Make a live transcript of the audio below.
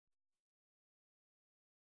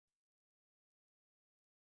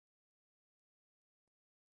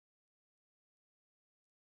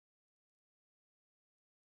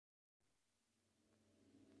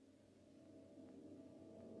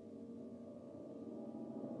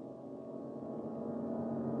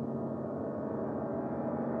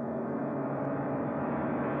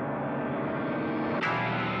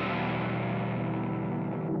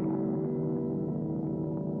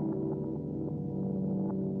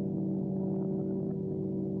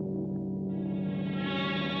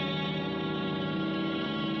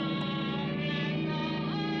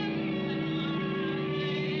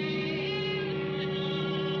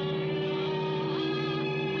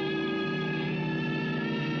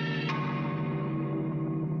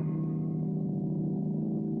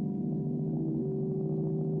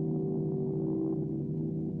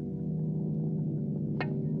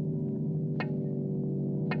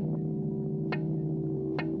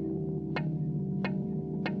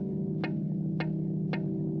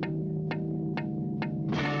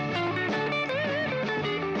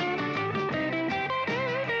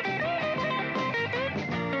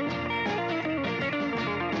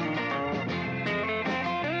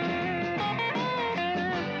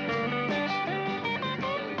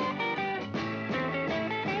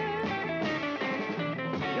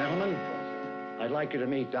like you to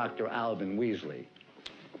meet Dr. Alvin Weasley.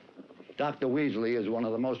 Dr. Weasley is one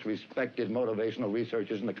of the most respected motivational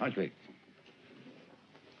researchers in the country.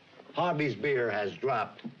 Harvey's beer has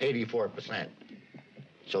dropped 84%.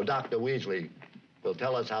 So Dr. Weasley will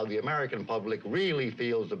tell us how the American public really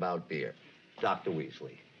feels about beer. Dr.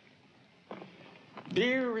 Weasley.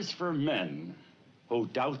 Beer is for men who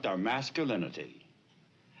doubt their masculinity.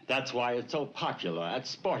 That's why it's so popular at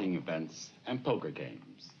sporting events and poker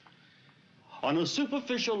games. On a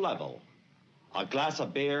superficial level, a glass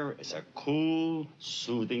of beer is a cool,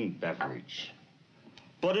 soothing beverage.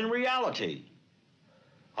 But in reality,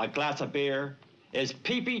 a glass of beer is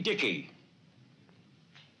pee-pee dicky.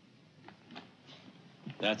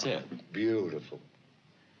 That's it. Beautiful.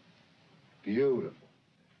 Beautiful.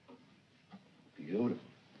 Beautiful.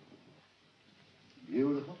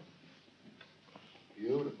 Beautiful.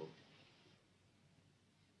 Beautiful.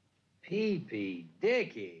 Pee-pee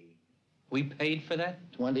dicky. We paid for that?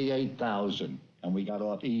 $28,000, and we got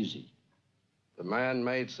off easy. The man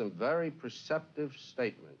made some very perceptive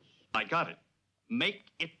statements. I got it. Make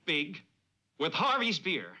it big with Harvey's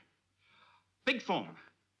beer. Big foam.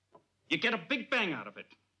 You get a big bang out of it.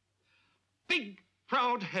 Big,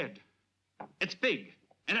 proud head. It's big,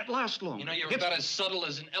 and it lasts long. You know, you're about as subtle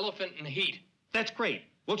as an elephant in heat. That's great.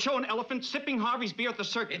 We'll show an elephant sipping Harvey's beer at the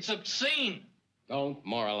circus. It's obscene. Don't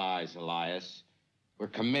moralize, Elias. We're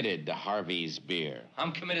committed to Harvey's beer.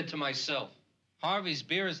 I'm committed to myself. Harvey's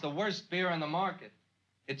beer is the worst beer on the market.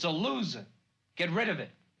 It's a loser. Get rid of it.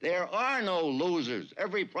 There are no losers.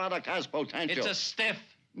 Every product has potential. It's a stiff.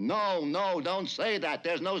 No, don't say that.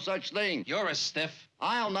 There's no such thing. You're a stiff.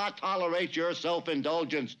 I'll not tolerate your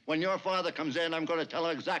self-indulgence. When your father comes in, I'm going to tell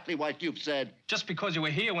him exactly what you've said. Just because you were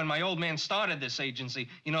here when my old man started this agency,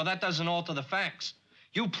 you know, that doesn't alter the facts.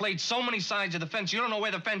 You played so many sides of the fence, you don't know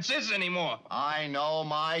where the fence is anymore. I know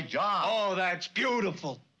my job. Oh, that's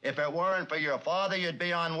beautiful. If it weren't for your father, you'd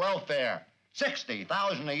be on welfare.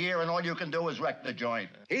 $60,000 a year, and all you can do is wreck the joint.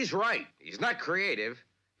 He's right. He's not creative,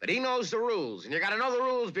 but he knows the rules, and you gotta know the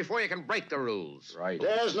rules before you can break the rules. Right.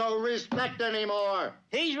 There's no respect anymore.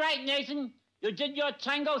 He's right, Nathan. You did your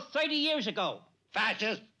tango 30 years ago.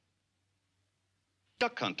 Fascist.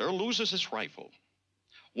 Duck hunter loses his rifle.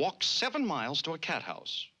 Walks 7 miles to a cat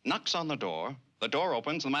house. Knocks on the door. The door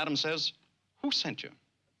opens. The madam says, "Who sent you?"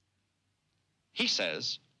 He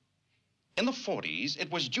says, "In the 40s, it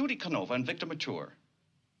was Judy Canova and Victor Mature.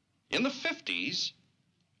 In the 50s,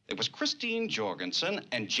 it was Christine Jorgensen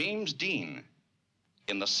and James Dean.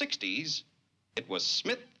 In the 60s, it was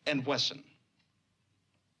Smith and Wesson."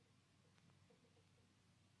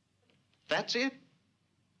 That's it.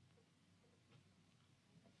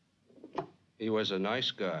 He was a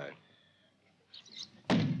nice guy.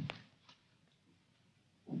 Can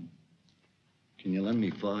you lend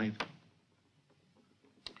me 5?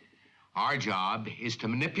 Our job is to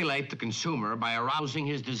manipulate the consumer by arousing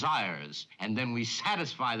his desires, and then we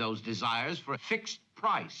satisfy those desires for a fixed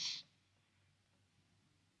price.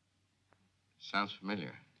 Sounds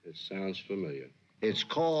familiar. It sounds familiar. It's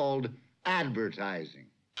called advertising.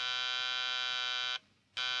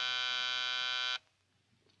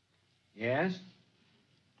 Yes?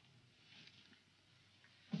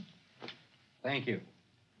 Thank you.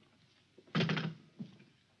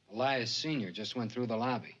 Elias Sr. just went through the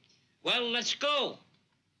lobby. Well, let's go.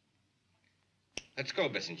 Let's go,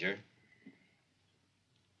 Bissinger.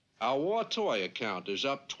 Our war toy account is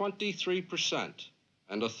up 23%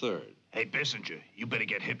 and a third. Hey, Bissinger, you better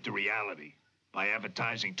get hip to reality. By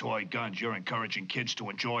advertising toy guns, you're encouraging kids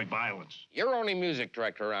to enjoy violence. You're only music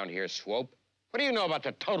director around here, Swope. What do you know about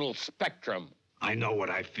the total spectrum? I know what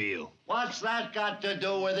I feel. What's that got to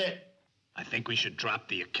do with it? I think we should drop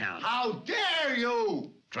the account. How dare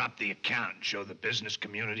you! Drop the account and show the business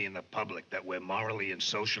community and the public that we're morally and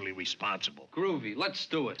socially responsible. Groovy, let's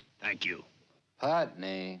do it. Thank you.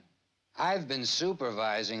 Putney, I've been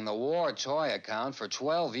supervising the war toy account for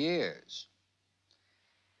 12 years.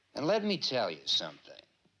 And let me tell you something.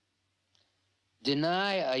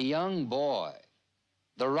 Deny a young boy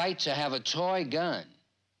the right to have a toy gun,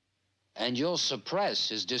 and you'll suppress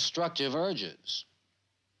his destructive urges.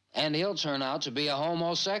 And he'll turn out to be a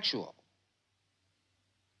homosexual.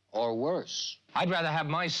 Or worse. I'd rather have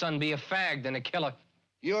my son be a fag than a killer.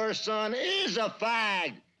 Your son is a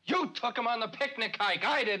fag. You took him on the picnic hike.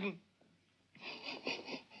 I didn't.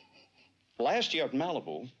 Last year at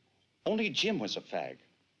Malibu, only Jim was a fag.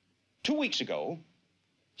 2 weeks ago,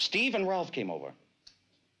 Steve and Ralph came over.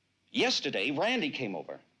 Yesterday, Randy came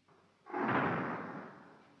over.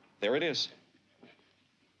 There it is.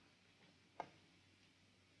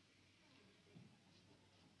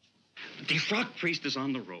 The frog priest is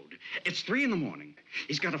on the road. It's 3 in the morning.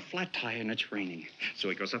 He's got a flat tire and it's raining. So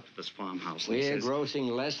he goes up to this farmhouse and he We're says...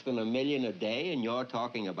 grossing less than $1 million a day, and you're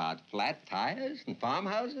talking about flat tires and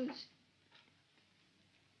farmhouses?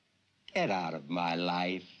 Get out of my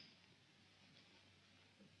life.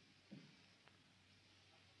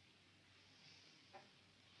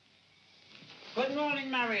 Good morning,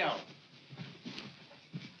 Mario.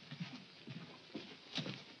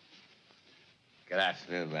 Good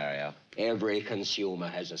afternoon, Mario. Every consumer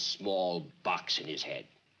has a small box in his head.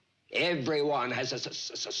 Everyone has a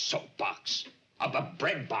soap box, a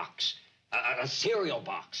bread box, a cereal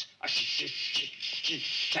box, a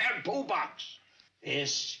shampoo box.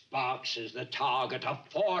 This box is the target of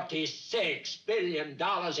 $46 billion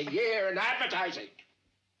a year in advertising.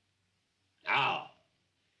 Now,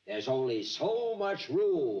 there's only so much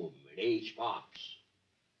room in each box.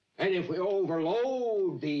 And if we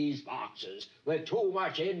overload these boxes with too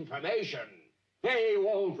much information, they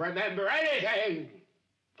won't remember anything.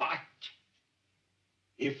 But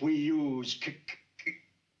if we use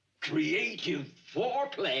creative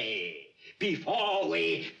foreplay before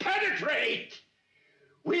we penetrate,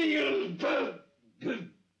 we'll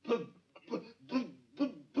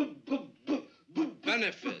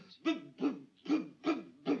Benefit.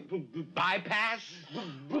 Bypass?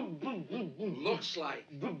 Looks like.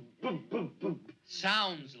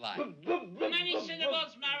 Sounds like. How many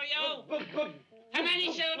syllables, Mario? How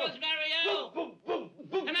many syllables, Mario?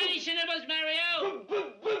 How many syllables, Mario?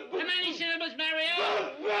 How many syllables, Mario?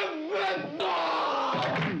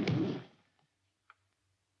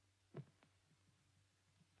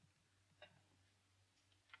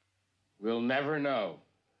 We'll never know.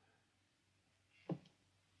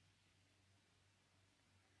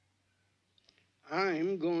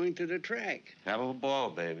 I'm going to the track. Have a ball,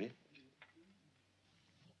 baby.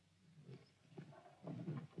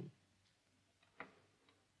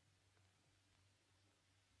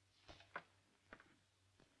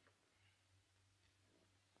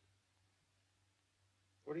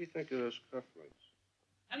 What do you think of those cufflinks?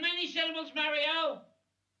 How many syllables, Mario?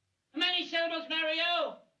 How many syllables,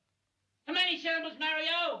 Mario? How many syllables,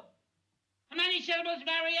 Mario? How many syllables,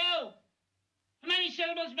 Mario? How many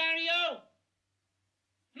syllables, Mario?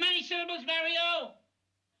 How many syllables, Mario?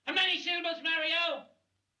 How many syllables, Mario?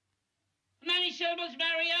 How many syllables,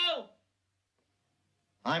 Mario?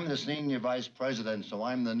 I'm the senior vice president, so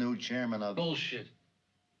I'm the new chairman of... Bullshit.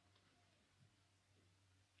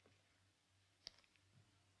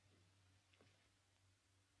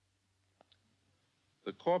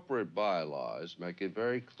 The corporate bylaws make it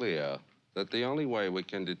very clear that the only way we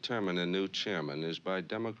can determine a new chairman is by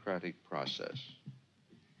democratic process.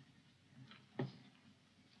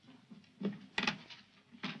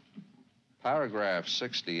 Paragraph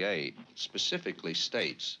 68 specifically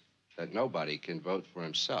states that nobody can vote for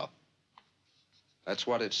himself. That's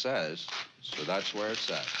what it says, so that's where it's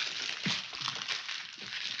at.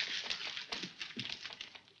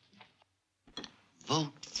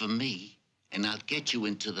 Vote for me, and I'll get you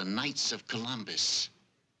into the Knights of Columbus.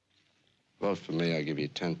 Vote for me, I'll give you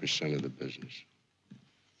 10% of the business.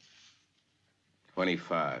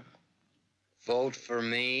 25. Vote for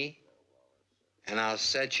me, and I'll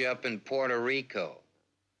set you up in Puerto Rico.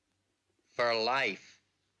 For life.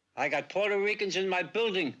 I got Puerto Ricans in my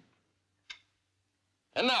building.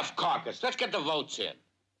 Enough, Caucus. Let's get the votes in.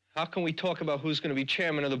 How can we talk about who's going to be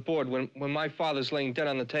chairman of the board when my father's laying dead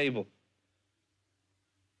on the table?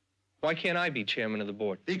 Why can't I be chairman of the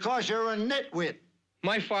board? Because you're a nitwit.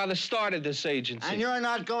 My father started this agency. And you're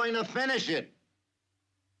not going to finish it.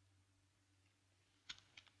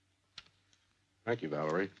 Thank you,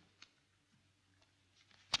 Valerie.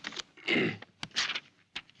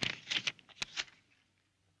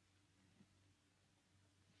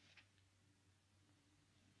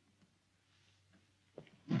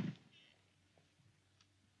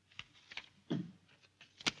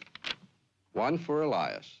 One for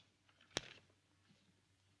Elias.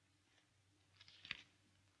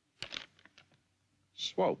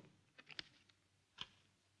 Swope.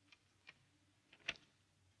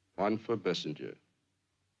 One for Bissinger.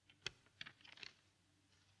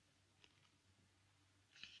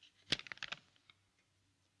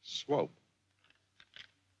 Swope.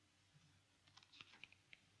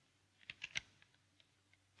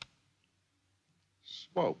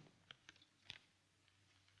 Swope.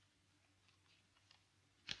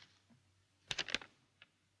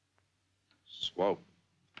 Swope.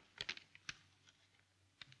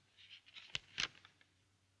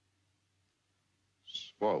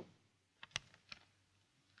 Swope.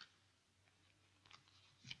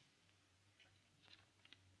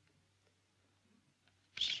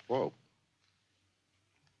 Swope.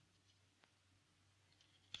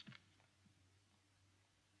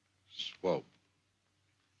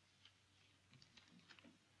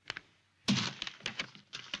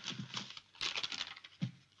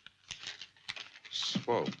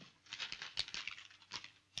 Swope.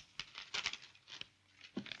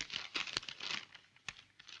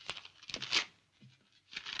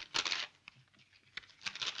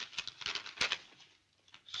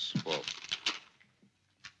 Swope.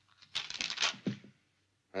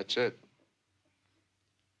 That's it.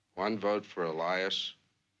 1 vote for Elias,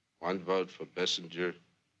 1 vote for Bissinger,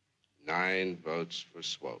 9 votes for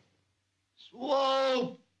Swope.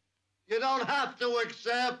 Swope! You don't have to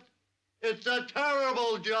accept. It's a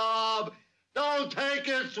terrible job. Don't take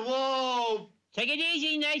it, Swope. Take it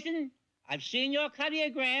easy, Nathan. I've seen your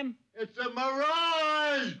cardiogram. It's a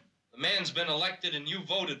mirage. The man's been elected and you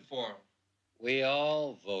voted for him. We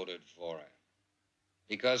all voted for him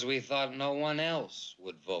because we thought no one else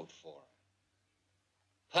would vote for him.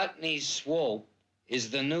 Putney Swope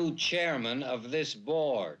is the new chairman of this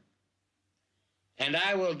board, and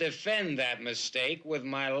I will defend that mistake with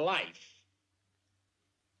my life.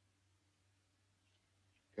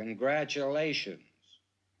 Congratulations,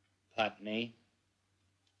 Putney.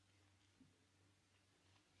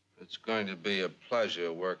 It's going to be a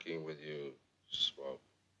pleasure working with you, Swope.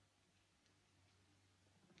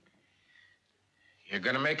 You're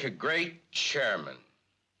going to make a great chairman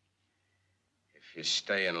if you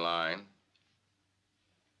stay in line.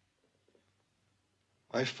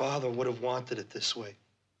 My father would have wanted it this way.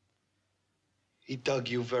 He dug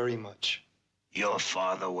you very much. Your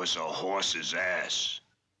father was a horse's ass.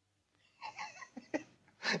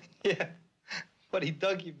 Yeah, but he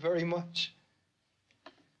dug you very much.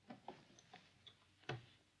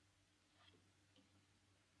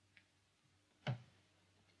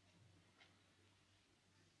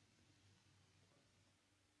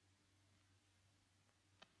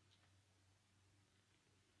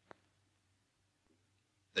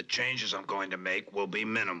 The changes I'm going to make will be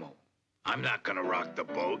minimal. I'm not gonna rock the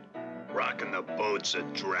boat. Rocking the boat's a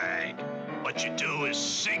drag. What you do is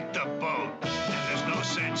sink the boat. And there's no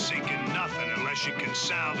sense sinking nothing unless you can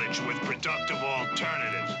salvage with productive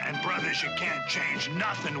alternatives. And brothers, you can't change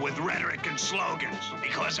nothing with rhetoric and slogans.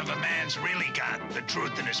 Because if a man's really got the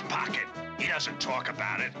truth in his pocket, he doesn't talk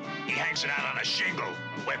about it. He hangs it out on a shingle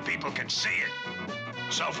where people can see it.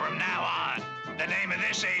 So from now on, the name of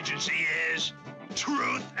this agency is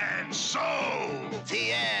Truth and Soul.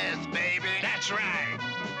 TS, baby. That's right.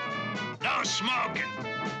 No smoking.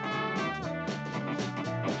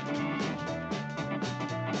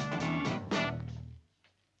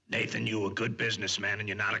 Nathan, you're a good businessman and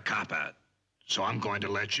you're not a cop-out. So I'm going to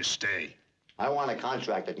let you stay. I want a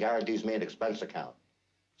contract that guarantees me an expense account,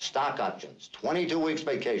 stock options, 22 weeks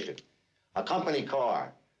vacation, a company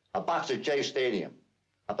car, a box at Jay Stadium,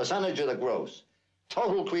 a percentage of the gross,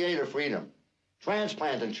 total creative freedom,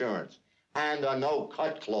 transplant insurance, and a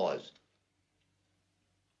no-cut clause.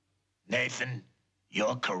 Nathan,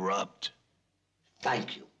 you're corrupt.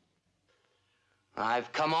 Thank you.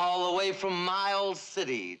 I've come all the way from Miles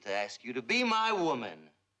City to ask you to be my woman.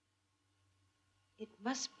 It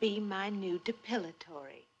must be my new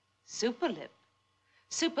depilatory, Superlip.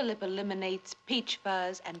 Superlip eliminates peach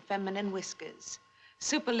fuzz and feminine whiskers.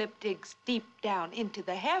 Superlip digs deep down into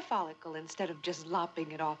the hair follicle instead of just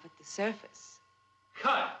lopping it off at the surface.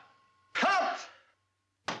 Cut! Cut!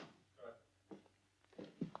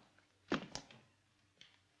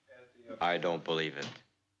 I don't believe it.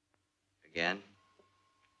 Again?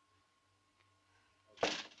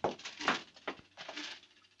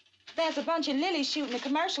 There's a bunch of lilies shooting a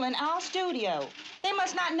commercial in our studio. They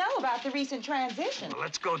must not know about the recent transition. Well,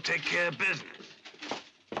 let's go take care of business.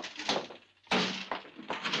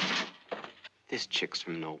 This chick's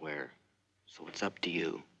from nowhere, so it's up to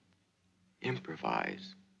you.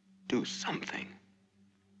 Improvise. Do something.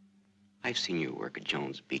 I've seen you work at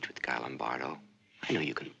Jones Beach with Guy Lombardo. I know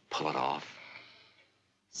you can pull it off.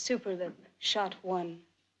 Superlip, shot 1.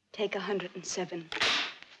 Take 107.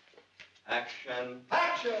 Action.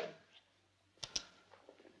 Action!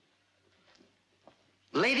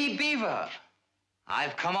 Lady Beaver,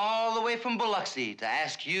 I've come all the way from Biloxi to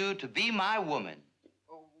ask you to be my woman.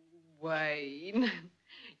 Wayne,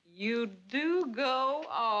 you do go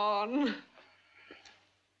on.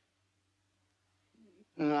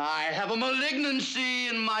 I have a malignancy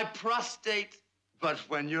in my prostate, but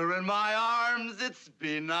when you're in my arms, it's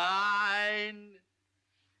benign.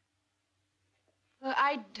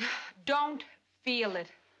 I don't feel it.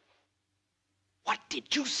 What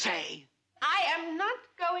did you say? I am not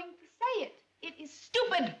going to say it. It is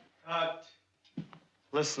stupid. Cut.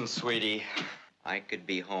 Listen, sweetie, I could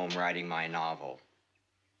be home writing my novel.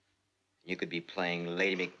 You could be playing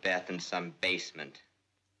Lady Macbeth in some basement.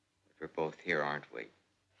 But we're both here, aren't we?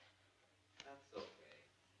 That's okay.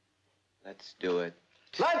 Let's do it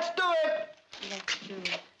Let's do it! Let's do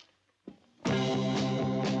it.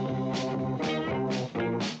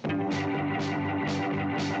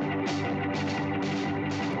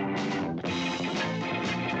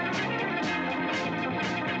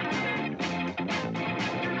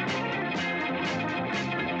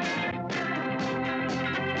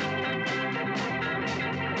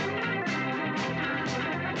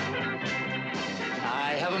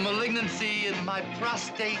 I have a malignancy in my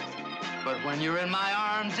prostate, but when you're in my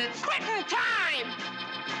arms, it's Quitting time!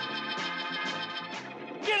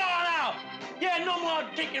 Get on out! Yeah, no more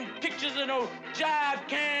taking pictures of those jive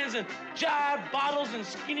cans and jive bottles and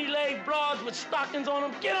skinny leg broads with stockings on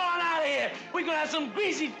them. Get on out of here! We're gonna have some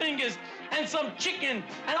greasy fingers and some chicken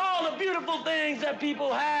and all the beautiful things that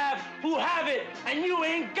people have who have it and you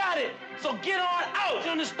ain't got it. So get on out,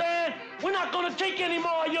 you understand? We're not gonna take any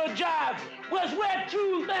more of your jive. We're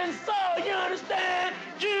truth and soul, you understand?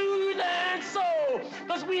 Truth and soul.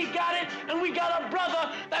 Because we got it, and we got a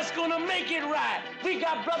brother that's gonna make it right. We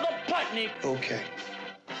got Brother Putney. Okay.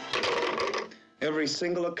 Every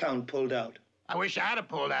single account pulled out. I wish I'd have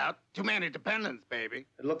pulled out. Too many dependents, baby.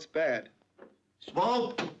 It looks bad.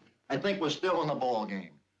 Swope, I think we're still in the ball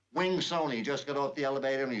game. Wing Sony just got off the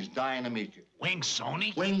elevator and he's dying to meet you. Wing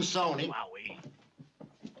Sony? Wing Sony. Wowie.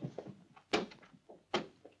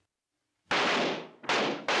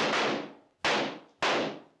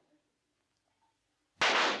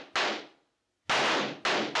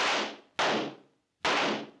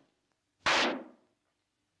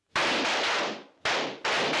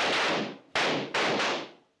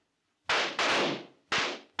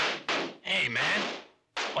 Hey, man.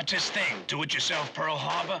 What's this thing? Do-it-yourself Pearl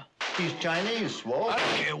Harbor? He's Chinese, Swope. I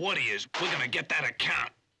don't care what he is. We're gonna get that account.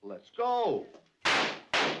 Let's go.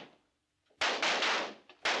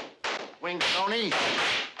 Wing Sony,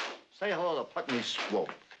 say hello to Putney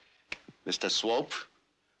Swope. Mr. Swope,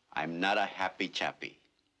 I'm not a happy chappy.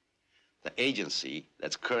 The agency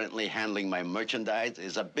that's currently handling my merchandise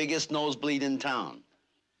is the biggest nosebleed in town.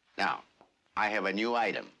 Now, I have a new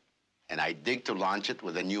item, and I dig to launch it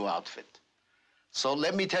with a new outfit. So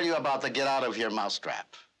let me tell you about the Get Out of Here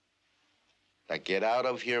mousetrap. The Get Out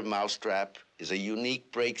of Here mousetrap is a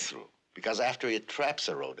unique breakthrough because after it traps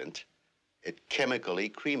a rodent, it chemically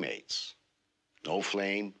cremates. No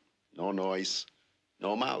flame, no noise,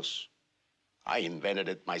 no mouse. I invented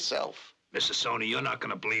it myself. Mr. Sony, you're not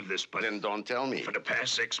gonna believe this, but... Then don't tell me. For the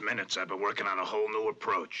past 6 minutes, I've been working on a whole new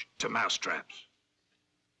approach to mousetraps.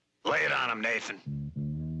 Lay it on him, Nathan.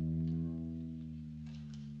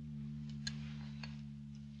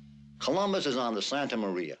 Columbus is on the Santa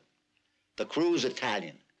Maria. The crew's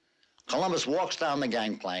Italian. Columbus walks down the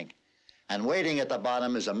gangplank, and waiting at the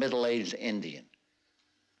bottom is a middle-aged Indian.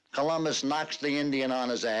 Columbus knocks the Indian on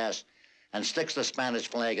his ass and sticks the Spanish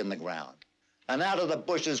flag in the ground. And out of the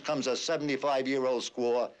bushes comes a 75-year-old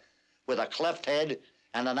squaw with a cleft head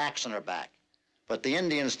and an axe in her back. But the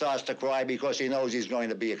Indian starts to cry because he knows he's going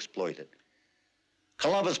to be exploited.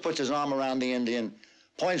 Columbus puts his arm around the Indian,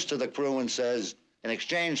 points to the crew and says, "In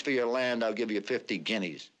exchange for your land, I'll give you 50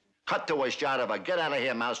 guineas. Cut to a shot of a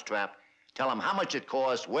get-out-of-here mousetrap. Tell them how much it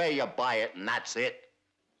costs, where you buy it, and that's it."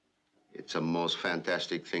 It's the most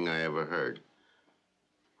fantastic thing I ever heard.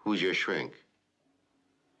 Who's your shrink?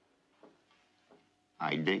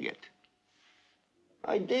 I dig it.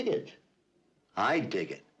 I dig it. I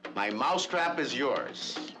dig it. My mousetrap is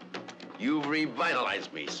yours. You've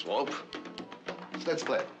revitalized me, Swope. Let's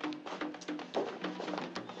play.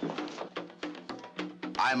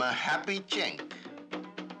 I'm a happy chink.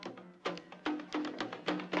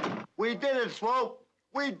 We did it, Swope.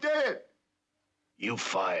 We did it. You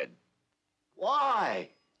fired. Why?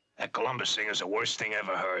 That Columbus thing is the worst thing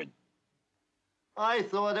ever heard. I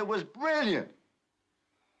thought it was brilliant.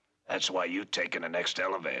 That's why you taking the next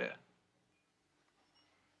elevator.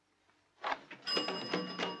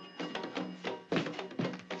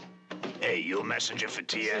 Hey, you a messenger for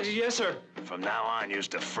TS? Yes, sir. From now on, use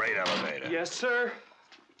the freight elevator. Yes, sir.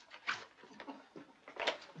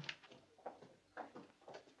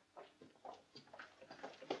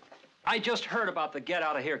 I just heard about the Get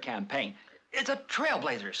Out of Here campaign. It's a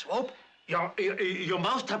trailblazer, Swope. Your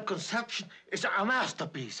mousetrap conception is a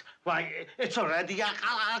masterpiece. Why, it's already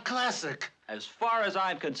a classic. As far as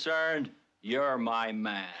I'm concerned, you're my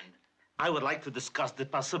man. I would like to discuss the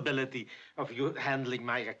possibility of you handling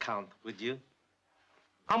my account, would you?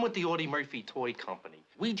 I'm with the Audie Murphy Toy Company.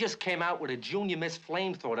 We just came out with a Junior Miss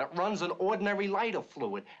flamethrower that runs an ordinary lighter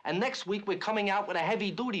fluid. And next week, we're coming out with a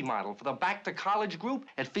heavy-duty model for the back-to-college group.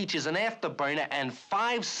 It features an afterburner and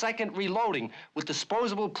 5-second reloading with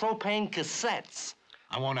disposable propane cassettes.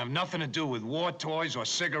 I won't have nothing to do with war toys or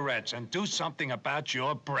cigarettes, and do something about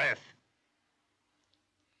your breath.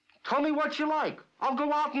 Tell me what you like. I'll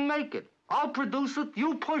go out and make it. I'll produce it,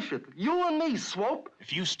 you push it. You and me, Swope.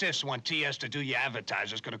 If you stiffs want TS to do your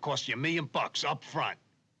advertising, it's gonna cost you $1 million up front.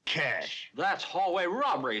 Cash. That's hallway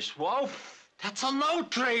robbery, Swope. That's an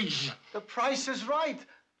outrage. The price is right.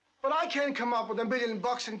 But I can't come up with $1 million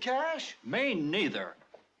in cash. Me neither.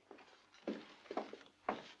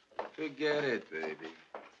 Forget it, baby.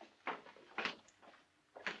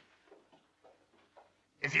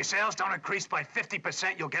 If your sales don't increase by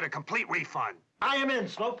 50%, you'll get a complete refund. I am in,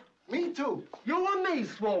 Swope. Me too. You and me,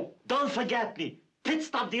 Swope. Don't forget me. Pit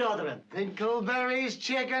stop deodorant. Dingleberry's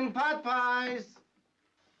chicken pot pies.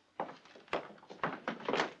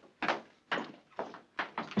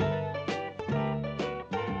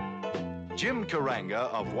 Jim Karanga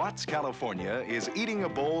of Watts, California is eating a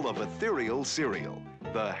bowl of ethereal cereal,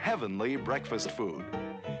 the heavenly breakfast food.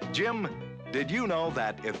 Jim, did you know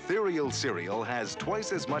that ethereal cereal has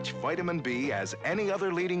twice as much vitamin B as any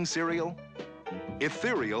other leading cereal?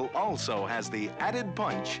 Ethereal also has the added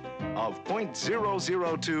punch of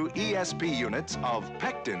 0.002 ESP units of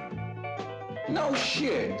pectin. No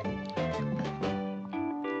shit.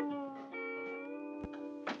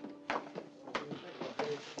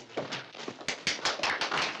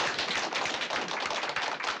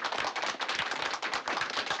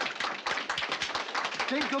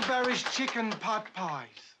 Dingleberry's chicken pot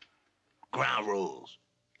pies. Ground rules.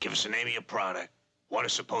 Give us the name of your product, what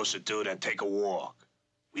it's supposed to do, then take a walk.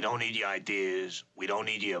 We don't need your ideas, we don't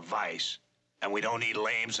need your advice, and we don't need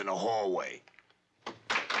lames in the hallway.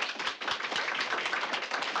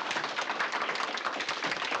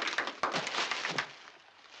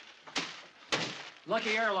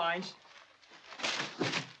 Lucky Airlines.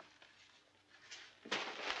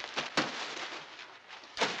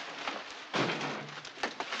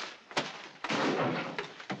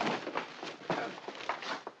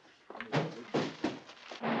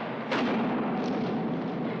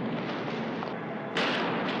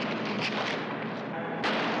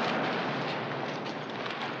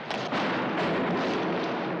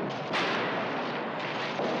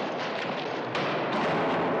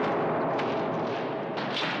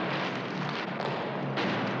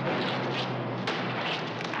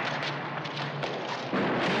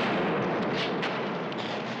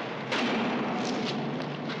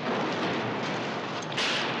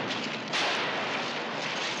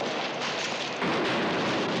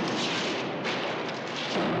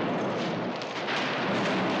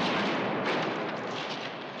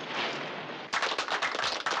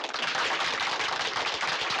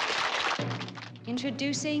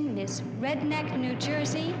 Introducing Miss Redneck, New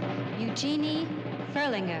Jersey, Eugenie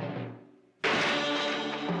Furlinger.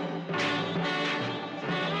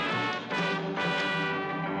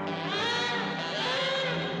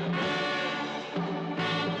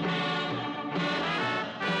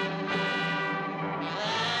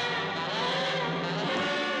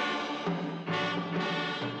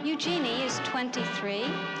 Eugenie is 23.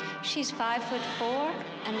 She's 5'4"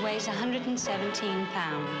 and weighs 117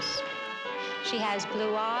 pounds. She has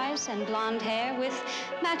blue eyes and blonde hair with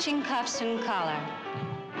matching cuffs and collar.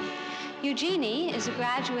 Eugenie is a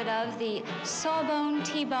graduate of the Sawbone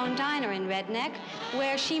T-Bone Diner in Redneck,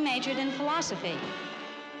 where she majored in philosophy.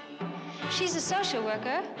 She's a social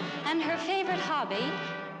worker, and her favorite hobby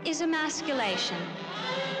is emasculation.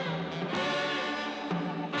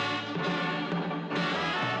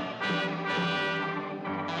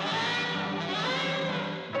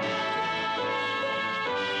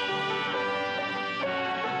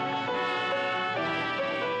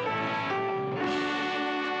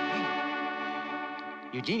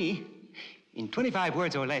 Eugenie, in 25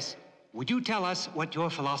 words or less, would you tell us what your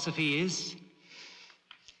philosophy is?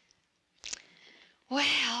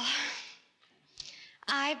 Well,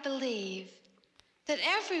 I believe that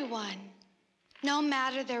everyone, no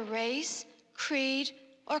matter their race, creed,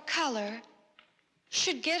 or color,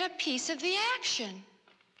 should get a piece of the action.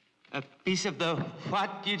 A piece of the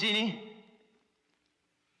what, Eugenie?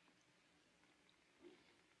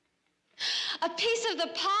 A piece of the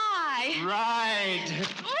pie. Right.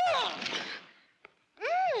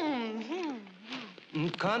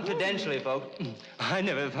 Confidentially, folks, I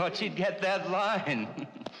never thought she'd get that line.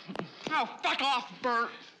 Oh, fuck off, Bert.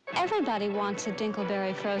 Everybody wants a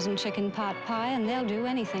Dinkleberry frozen chicken pot pie, and they'll do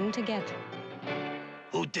anything to get it.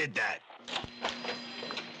 Who did that?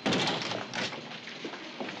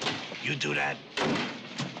 You do that?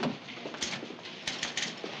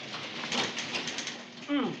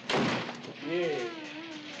 Yeah.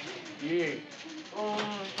 Yeah.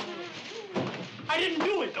 I didn't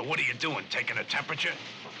do it. Now, what are you doing, taking a temperature?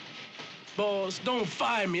 Boss, don't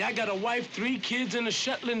fire me. I got a wife, 3 kids, and a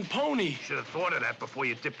Shetland pony. Should have thought of that before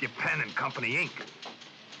you dipped your pen in company ink.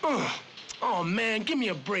 Oh, man, give me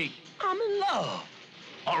a break. I'm in love.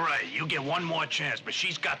 All right, you get one more chance, but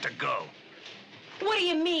she's got to go. What do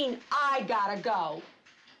you mean, I gotta go?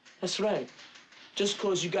 That's right. Just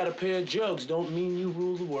 'cause you got a pair of jugs don't mean you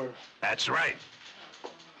rule the world. That's right.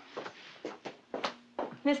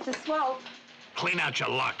 Mr. Swope, Clean out your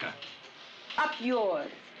locker. up yours.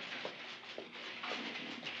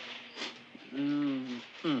 I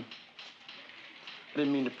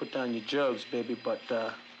didn't mean to put down your jugs, baby, but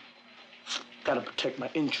gotta protect my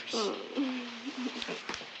interests.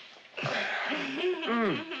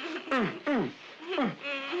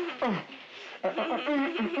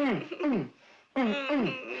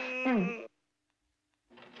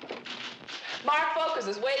 Mark Focus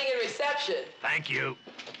is waiting in reception. Thank you.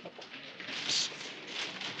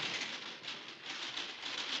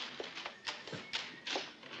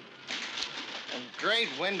 A great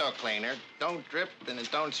window cleaner. Don't drip and it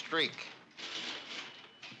don't streak.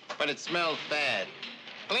 But it smells bad.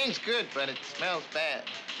 Cleans good, but it smells bad.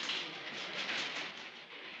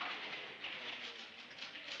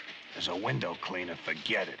 As a window cleaner,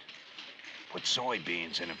 forget it. Put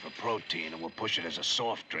soybeans in it for protein, and we'll push it as a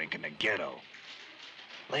soft drink in the ghetto.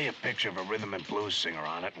 Lay a picture of a rhythm and blues singer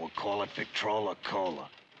on it, and we'll call it Victrola Cola.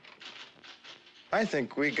 I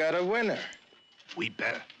think we got a winner. We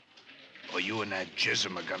better. Or you and that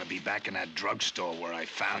jism are gonna be back in that drugstore where I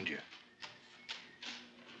found you.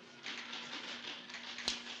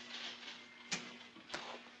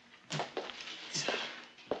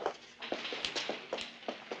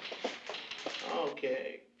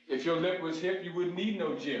 Okay. If your lip was hip, you wouldn't need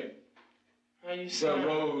no gym. How you The sound?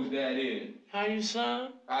 rose that is. How you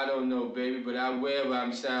sound? I don't know, baby, but wherever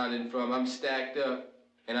I'm sounding from, I'm stacked up,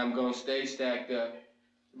 and I'm gonna stay stacked up.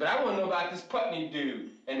 But I want to know about this Putney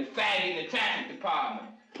dude and the faggot in the traffic department.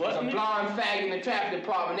 There's a Putney? blonde faggot in the traffic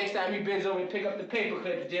department. Next time he bends over and pick up the paper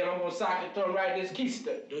clips, Jim, I'm gonna sock it to him right in his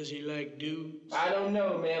keister. Does he like dudes? I don't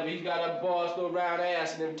know, man, but he's got a boss, little round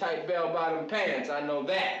ass, and them tight bell-bottom pants. I know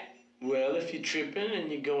that. Well, if you're tripping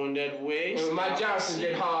and you're going that way... And when my stop Johnson and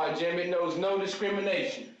get see. hard, Jim, it knows no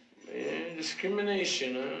discrimination. Yeah,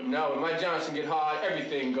 discrimination, huh? No, when my Johnson get hard,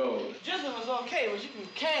 everything goes. Just was okay, but you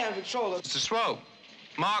can control it. Mr. Swope,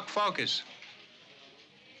 Mark Focus.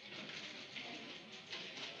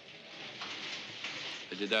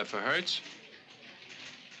 I did that for Hertz.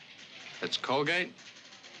 That's Colgate.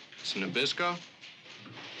 It's Nabisco.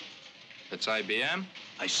 That's IBM.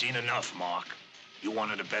 I seen enough, Mark. You're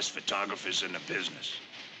one of the best photographers in the business.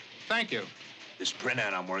 Thank you. This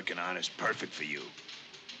printout I'm working on is perfect for you.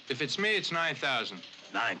 If it's me, it's 9,000.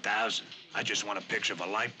 9,000? I just want a picture of a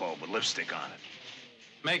light bulb with lipstick on it.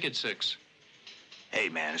 Make it 6. Hey,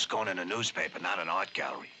 man, it's going in a newspaper, not an art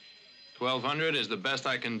gallery. 1,200 is the best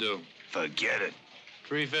I can do. Forget it.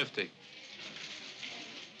 350.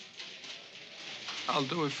 I'll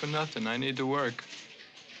do it for nothing. I need to work.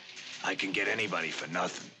 I can get anybody for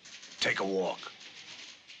nothing. Take a walk.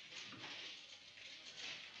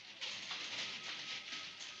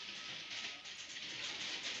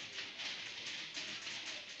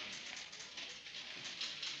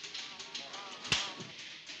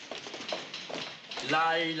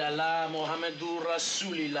 La ilaha Muhammadur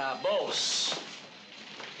Rasulillah, boss.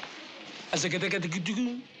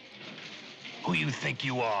 Who you think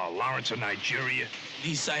you are, Lawrence of Nigeria? At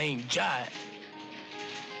least I ain't jive.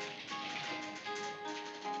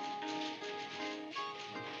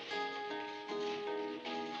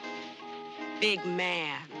 Big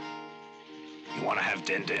man. You want to have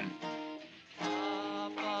din-din?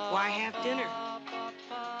 Why have dinner?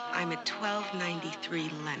 I'm at 1293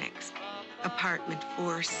 Lenox, apartment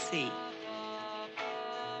 4C.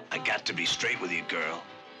 I got to be straight with you, girl.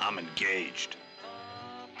 I'm engaged.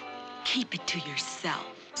 Keep it to yourself,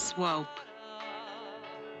 Swope.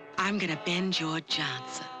 I'm gonna bend your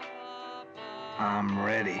Johnson. I'm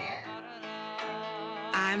ready.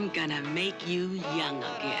 I'm gonna make you young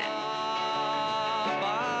again.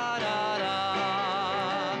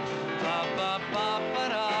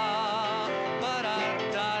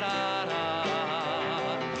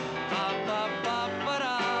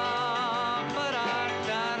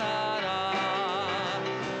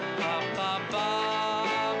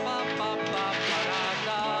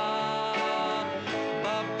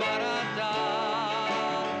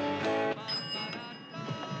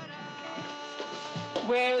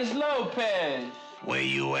 Where's Lopez? Where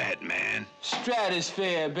you at, man?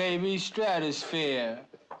 Stratosphere, baby, stratosphere.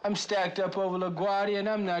 I'm stacked up over LaGuardia and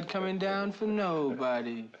I'm not coming down for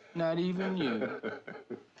nobody. Not even you.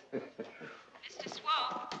 Mr.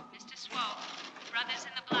 Swope, brothers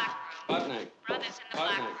in the black room. Putney. Brothers in the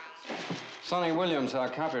black room. Sonny Williams, our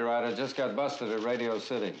copywriter, just got busted at Radio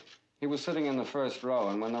City. He was sitting in the first row,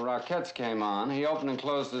 and when the Rockettes came on, he opened and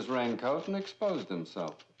closed his raincoat and exposed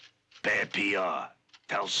himself. Bad PR.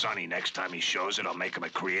 Tell Sonny next time he shows it, I'll make him a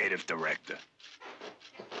creative director.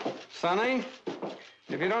 Sonny,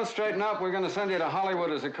 if you don't straighten up, we're going to send you to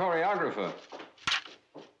Hollywood as a choreographer.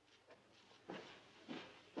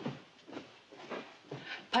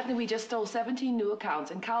 Putney, we just stole 17 new accounts,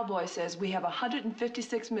 and Cowboy says we have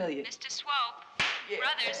 156 million. Mr. Swope,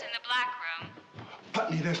 brothers in the black room.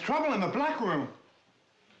 Putney, there's trouble in the black room.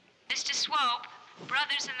 Mr. Swope,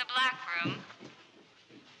 brothers in the black room.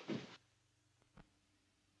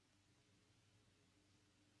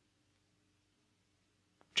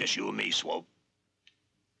 Just you and me, Swope.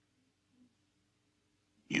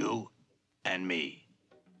 You and me.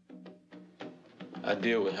 I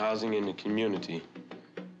deal with housing in the community.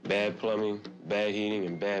 Bad plumbing, bad heating,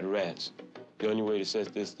 and bad rats. The only way to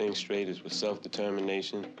set this thing straight is with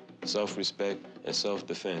self-determination, self-respect, and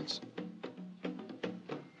self-defense.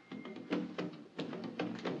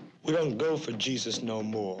 We don't go for Jesus no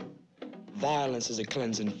more. Violence is a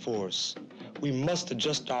cleansing force. We must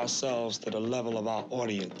adjust ourselves to the level of our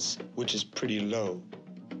audience, which is pretty low.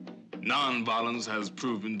 Nonviolence has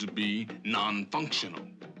proven to be non-functional.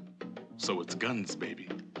 So it's guns, baby.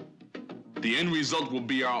 The end result will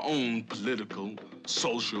be our own political,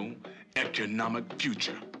 social, economic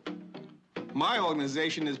future. My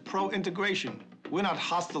organization is pro-integration. We're not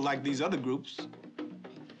hostile like these other groups.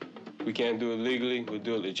 We can't do it legally, we'll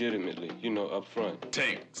do it legitimately, you know, up front.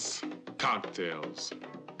 Tanks, cocktails,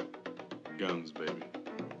 guns, baby.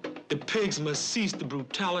 The pigs must cease the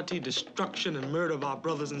brutality, destruction, and murder of our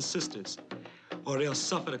brothers and sisters, or they'll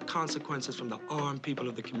suffer the consequences from the armed people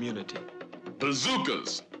of the community.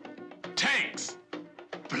 Bazookas, tanks,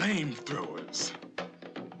 flamethrowers.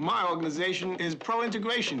 My organization is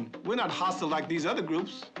pro-integration. We're not hostile like these other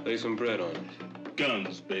groups. Lay some bread on it.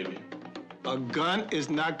 Guns, baby. A gun is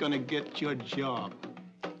not gonna get your job.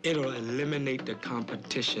 It'll eliminate the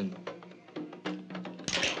competition.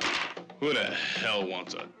 Who the hell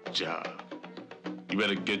wants a job? You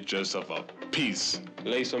better get yourself a piece.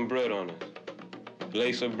 Lay some bread on it.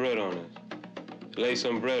 Lay some bread on it. Lay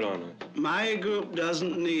some bread on it. My group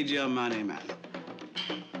doesn't need your money, man.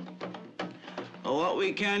 What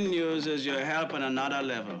we can use is your help on another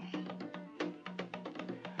level.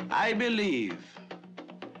 I believe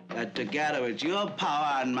that together with your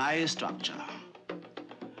power and my structure,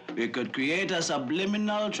 we could create a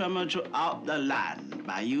subliminal tremor throughout the land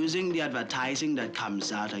by using the advertising that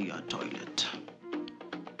comes out of your toilet.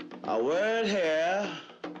 A word here,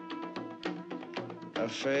 a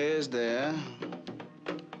phrase there.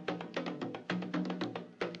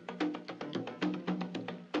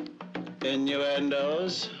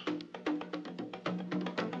 Innuendos.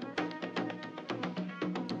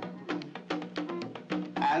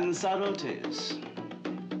 And subtleties.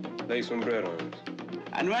 Lay some bread on it.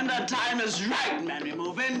 And when the time is right, man, we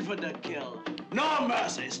move in for the kill. No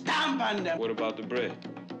mercy, stamp on them. What about the bread?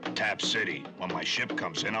 Tap City. When my ship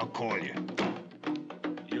comes in, I'll call you.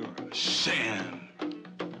 You're a sham.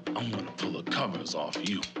 I'm gonna pull the covers off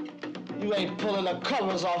you. You ain't pulling the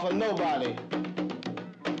covers off of nobody.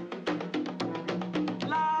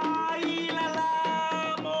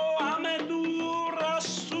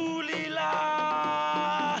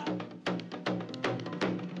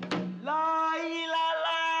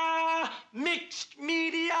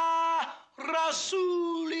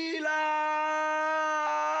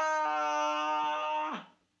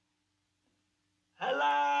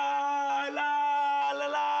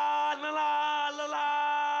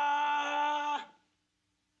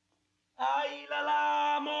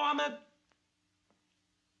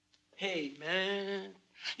 Hey, man,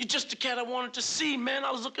 you're just the cat I wanted to see, man. I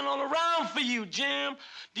was looking all around for you, Jim.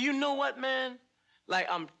 Do you know what, man? Like,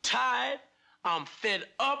 I'm tired, I'm fed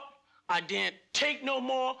up, I can't take no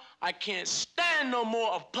more, I can't stand no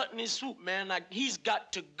more of Putney Swope, man. Like, he's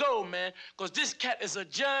got to go, man, because this cat is a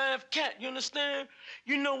jive cat, you understand?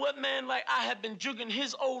 You know what, man? Like, I have been jugging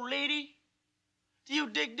his old lady. Do you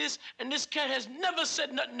dig this? And this cat has never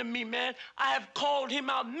said nothing to me, man. I have called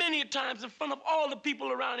him out many times in front of all the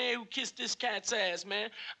people around here who kissed this cat's ass,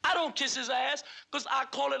 man. I don't kiss his ass, because I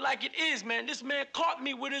call it like it is, man. This man caught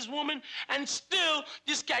me with his woman, and still,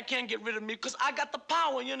 this cat can't get rid of me, because I got the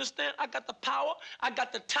power, you understand? I got the power, I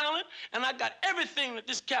got the talent, and I got everything that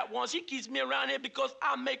this cat wants. He keeps me around here because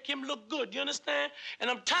I make him look good, you understand?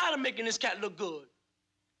 And I'm tired of making this cat look good.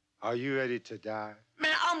 Are you ready to die?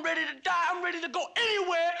 Man, I'm ready to die. I'm ready to go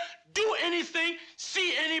anywhere, do anything,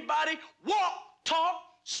 see anybody, walk, talk,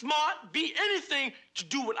 smart, be anything to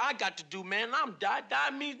do what I got to do, man. I'm die.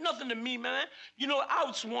 Die means nothing to me, man. You know, I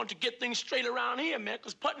just want to get things straight around here, man,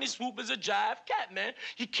 because Putney Swope is a jive cat, man.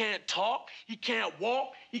 He can't talk, he can't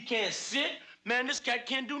walk, he can't sit. Man, this cat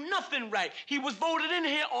can't do nothing right. He was voted in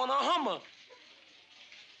here on a Hummer.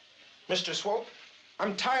 Mr. Swope,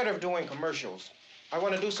 I'm tired of doing commercials. I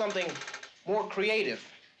want to do something more creative.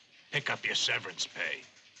 Pick up your severance pay.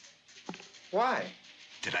 Why?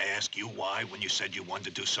 Did I ask you why when you said you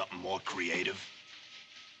wanted to do something more creative?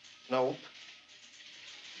 Nope.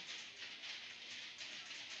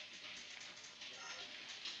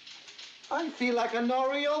 I feel like an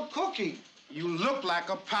Oreo cookie. You look like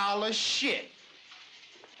a pile of shit.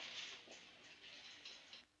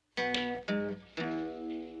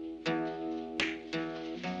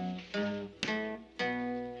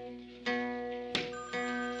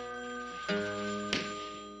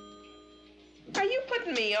 Are you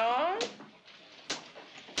putting me on?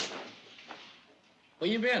 Where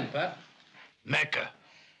you been, Pat? Mecca.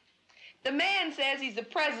 The man says he's the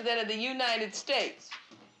president of the United States.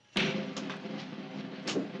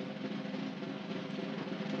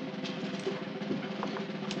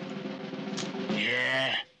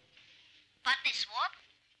 Yeah. Putney Swope?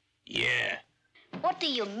 Yeah. What do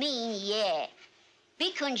you mean, yeah?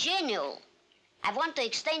 Be congenial. I want to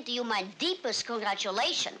extend to you my deepest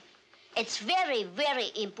congratulations. It's very,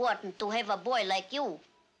 very important to have a boy like you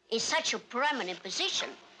in such a prominent position.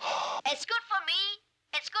 It's good for me,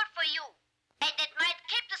 it's good for you, and it might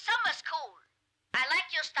keep the summers cool. I like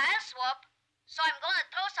your style, Swope, so I'm gonna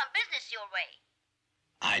throw some business your way.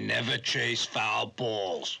 I never chase foul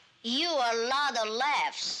balls. You a lot of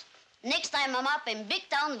laughs. Next time I'm up in big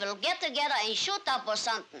town, we'll get together and shoot up or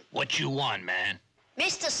something. What you want, man?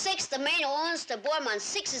 Mr. Six, the man who owns the Borman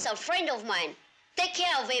Six, is a friend of mine. Take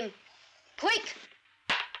care of him. Quick.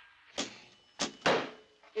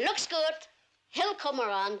 Looks good. He'll come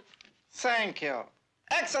around. Thank you.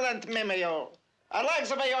 Excellent, Mimeo. I like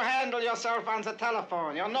the way you handle yourself on the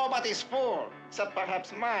telephone. You're nobody's fool, except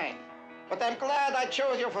perhaps mine. But I'm glad I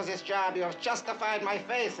chose you for this job. You have justified my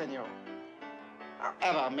faith in you.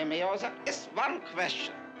 However, Mimeo, there is one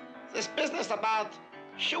question. This business about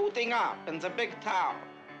shooting up in the big town.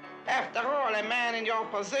 After all, a man in your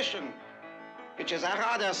position, which is a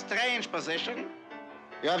rather strange position,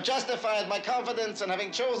 you have justified my confidence in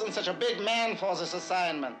having chosen such a big man for this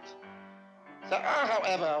assignment. There are,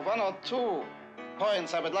 however, one or two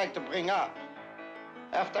points I would like to bring up.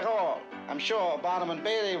 After all, I'm sure Barnum and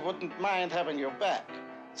Bailey wouldn't mind having you back.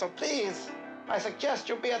 So please, I suggest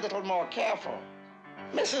you be a little more careful.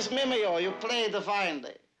 Mrs. Mimeo, you play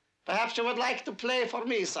divinely. Perhaps you would like to play for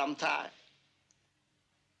me sometime.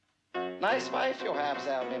 Nice wife you have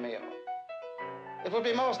there, Mimeo. It would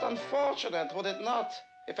be most unfortunate, would it not,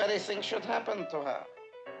 if anything should happen to her?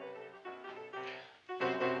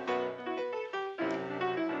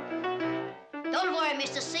 Don't worry,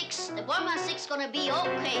 Mr. Six. The Borman Six gonna be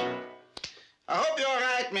okay. I hope you're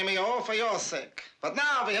right, Mimeo, for your sake. But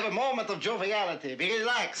now we have a moment of joviality. We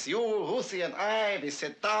relax. You, Ruthie, and I, we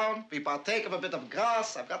sit down, we partake of a bit of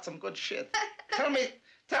grass. I've got some good shit. Tell me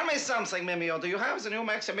something, Mimeo. Do you have the new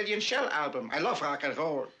Maximilian Schell album? I love rock and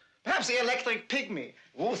roll. Perhaps the Electric Pygmy.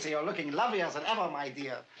 Ruthie, you're looking lovelier than ever, my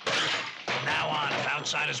dear. From now on, if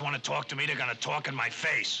outsiders want to talk to me, they're gonna talk in my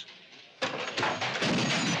face.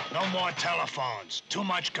 No more telephones. Too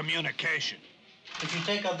much communication. If you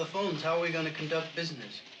take out the phones, how are we going to conduct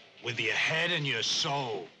business? With your head and your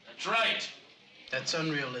soul. That's right. That's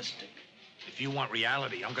unrealistic. If you want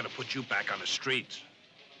reality, I'm gonna put you back on the streets.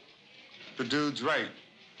 The dude's right.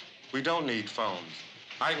 We don't need phones.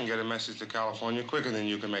 I can get a message to California quicker than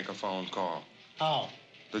you can make a phone call. How?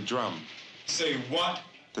 The drum. Say what?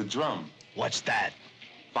 The drum. What's that?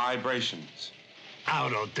 Vibrations.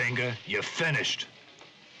 Out, Odinga. You're finished.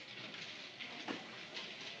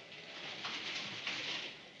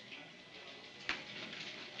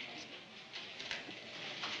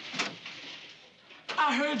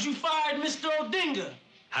 I heard you fired Mr. Odinga.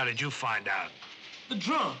 How did you find out? The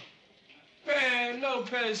drum. Man,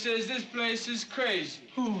 Lopez says this place is crazy.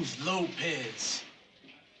 Who's Lopez?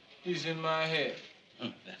 He's in my head.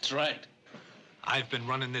 That's right. I've been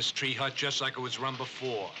running this tree hut just like it was run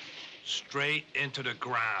before. Straight into the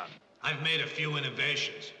ground. I've made a few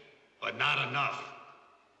innovations, but not enough.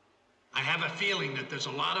 I have a feeling that there's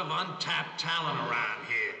a lot of untapped talent around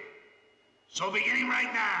here. So beginning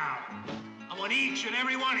right now, I want each and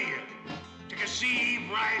every one of you to conceive,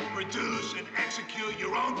 write, produce, and execute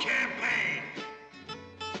your own campaign.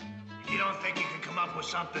 If you don't think you can come up with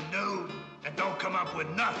something new, and don't come up with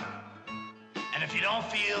nothing. And if you don't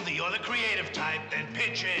feel that you're the creative type, then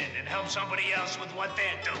pitch in and help somebody else with what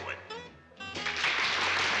they're doing.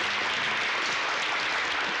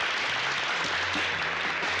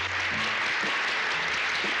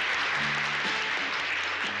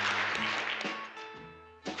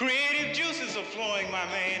 Creative juices are flowing, my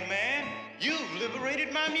man. You've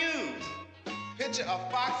liberated my muse. Picture a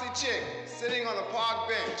foxy chick sitting on a park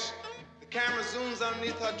bench. The camera zooms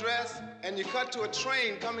underneath her dress, and you cut to a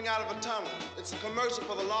train coming out of a tunnel. It's a commercial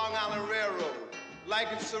for the Long Island Railroad. Like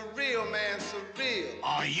it's surreal, man, surreal.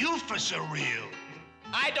 Are you for surreal?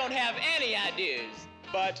 I don't have any ideas,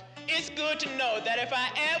 but it's good to know that if I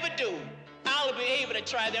ever do, I'll be able to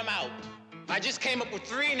try them out. I just came up with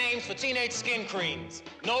 3 names for teenage skin creams.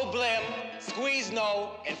 No Blim, Squeeze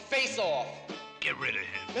No, and Face Off. Get rid of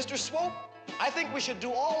him. Mr. Swope, I think we should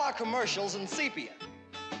do all our commercials in sepia.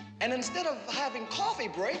 And instead of having coffee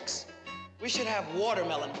breaks, we should have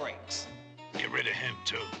watermelon breaks. Get rid of him,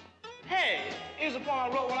 too. Hey, here's a poem I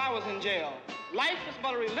wrote when I was in jail. Life is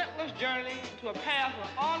but a relentless journey to a path of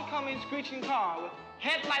oncoming screeching car with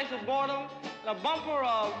headlights of boredom and a bumper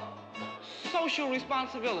of social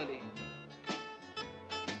responsibility.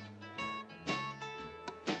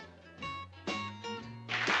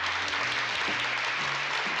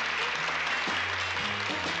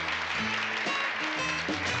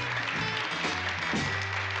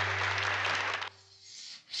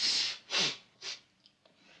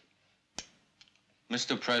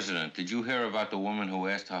 Mr. President, did you hear about the woman who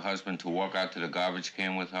asked her husband to walk out to the garbage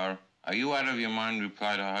can with her? Are you out of your mind,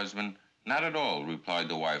 replied her husband. Not at all, replied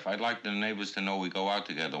the wife. I'd like the neighbors to know we go out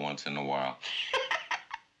together once in a while.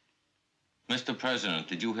 Mr. President,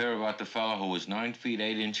 did you hear about the fellow who was 9 feet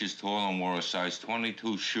 8 inches tall and wore a size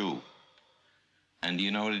 22 shoe? And do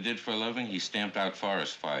you know what he did for a living? He stamped out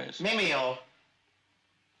forest fires. Mimeo.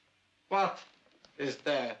 What is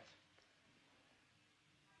that?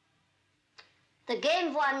 The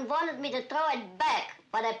game warden wanted me to throw it back,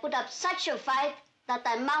 but I put up such a fight that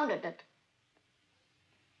I mounted it.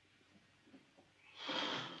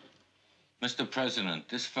 Mr. President,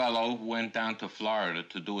 this fellow went down to Florida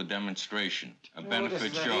to do a demonstration, a benefit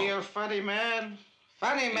this is show. a real funny man.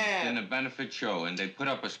 Funny man. In a benefit show, and they put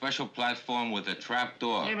up a special platform with a trap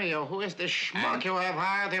door. Mimeo, who is this schmuck you have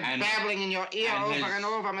hired him babbling in your ear over and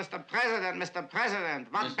over, Mr. President, Mr.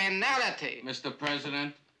 President? What banality. Mr.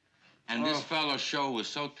 President, and this fellow's show was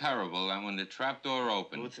so terrible that when the trap door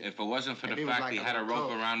opened, if it wasn't for the fact he had a rope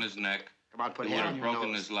around his neck, put he would hair have on your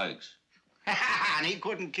broken nose. his legs. And he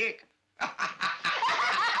couldn't kick. Yeah, I'm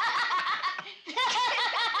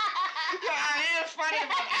here funny,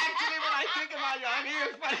 but actually when I think about you, I'm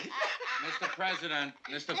here funny. Mr. President,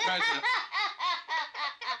 Mr. President,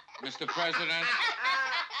 Mr. President,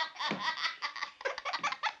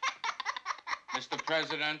 Mr.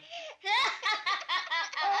 President.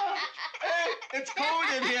 Hey, it's cold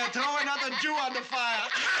in here. Throw another Jew on the fire.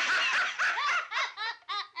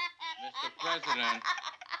 Mr. President,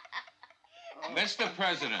 Mr.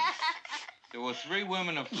 President, there were 3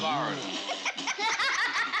 women of Florida.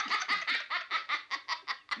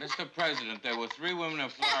 Mr. President, there were 3 women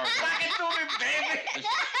of Florida. Suck it to me, baby.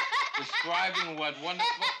 Describing what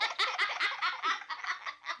wonderful...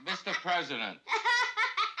 Mr. President.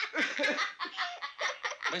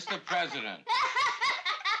 Mr. President.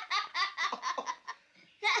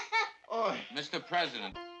 Mr.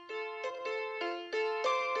 President.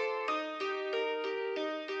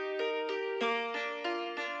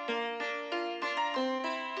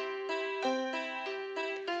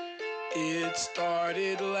 It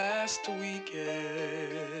started last weekend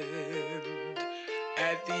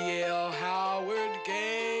at the L. Howard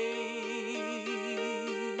game.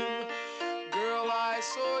 Girl, I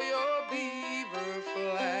saw your beaver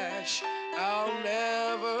flash. I'll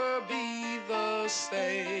never be the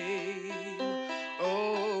same.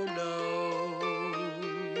 Oh, no.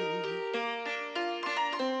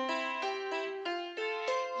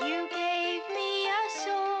 You gave me a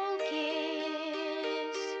soul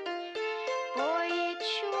kiss. Boy, it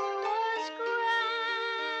sure was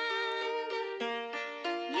grand.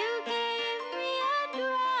 You gave me a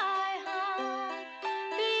dry hump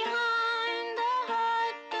behind the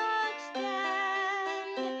hot dog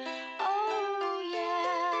stand. Oh,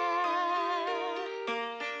 yeah.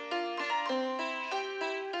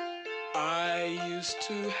 I used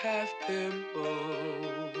to have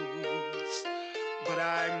pimples, but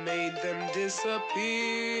I made them disappear.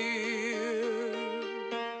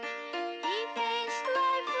 He faced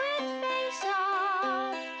life with face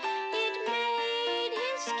off. It made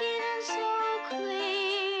his skin so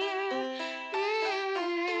clear.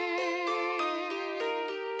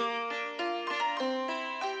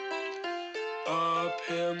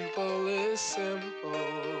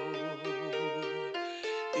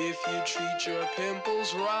 if you treat your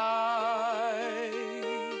pimples right.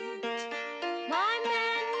 My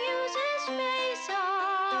man uses face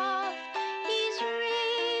off. He's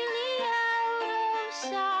really out of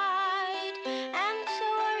sight, and so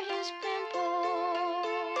are his pimples.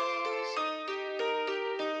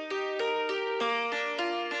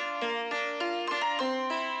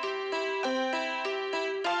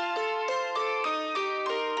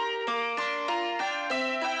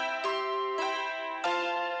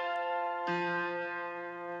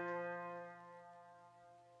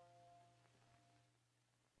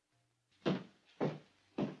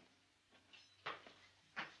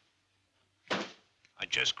 I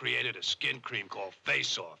just created a skin cream called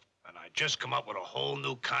Face Off, and I just come up with a whole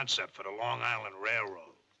new concept for the Long Island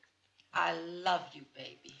Railroad. I love you,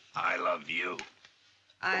 baby. I love you.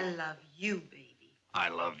 I love you, baby. I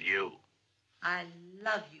love you. I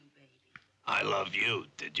love you, baby. I love you.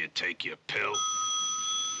 Did you take your pill?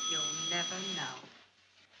 You'll never know.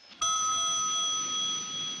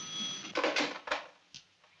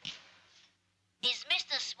 Is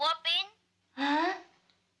Mr. Swope in? Huh?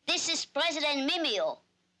 This is President Mimeo.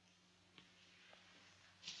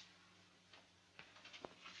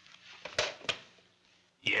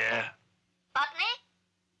 Yeah. Putney?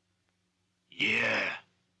 Yeah.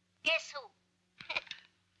 Guess who?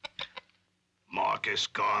 Marcus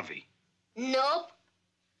Garvey. Nope.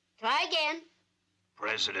 Try again.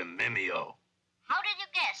 President Mimeo. How did you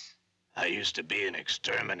guess? I used to be an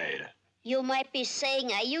exterminator. You might be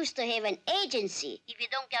saying I used to have an agency if you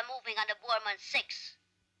don't get moving on the Borman 6.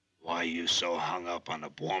 Why are you so hung up on the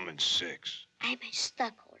Borman 6? I'm a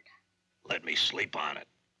stockholder. Let me sleep on it.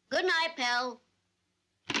 Good night, pal.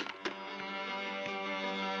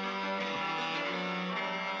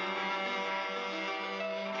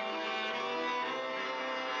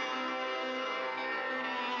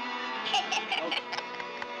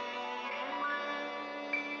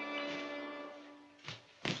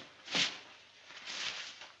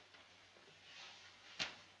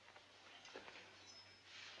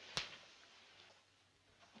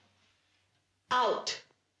 Out.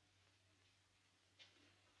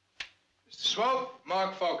 Mr. Swope,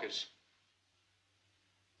 mark focus.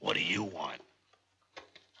 What do you want?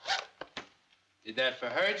 Did that for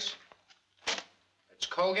Hertz. That's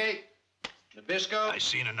Colgate, Nabisco. I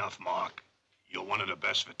seen enough, Mark. You're one of the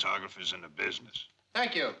best photographers in the business.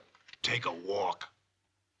 Thank you. Take a walk.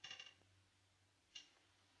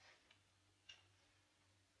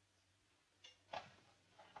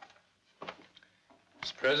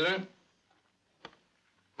 Mr. President,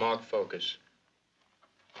 mark focus.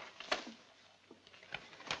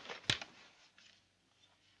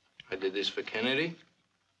 I did this for Kennedy.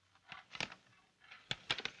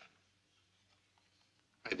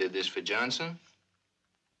 I did this for Johnson.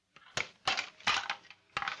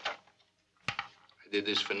 I did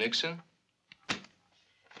this for Nixon.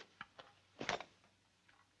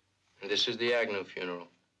 And this is the Agnew funeral.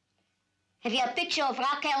 Have you a picture of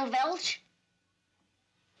Raquel Welch?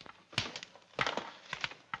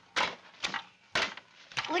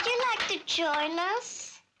 Would you like to join us?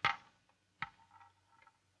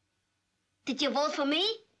 Did you vote for me?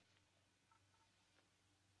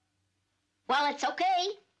 Well, it's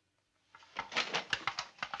okay.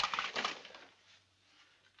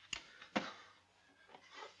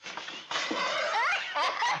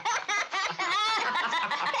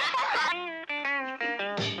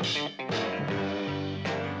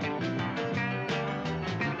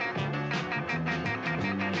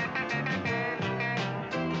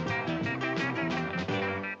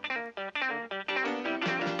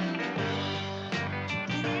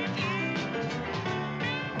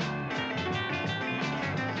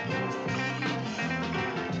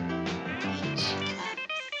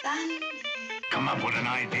 Come up with an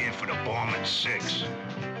idea for the Borman 6.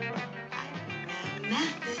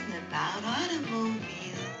 Nothing about automobiles.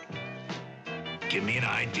 Give me an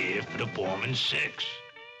idea for the Borman 6.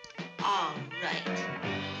 All right.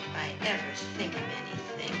 If I ever think of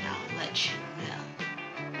anything, I'll let you know.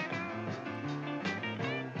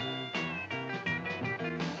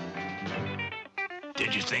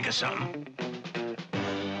 Did you think of something?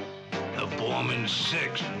 The Borman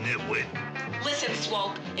 6, nitwit. Listen,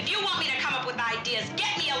 Swope, if you want me to come up with ideas,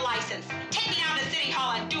 get me a license. Take me down to City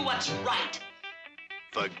Hall and do what's right.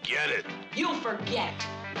 Forget it. You forget.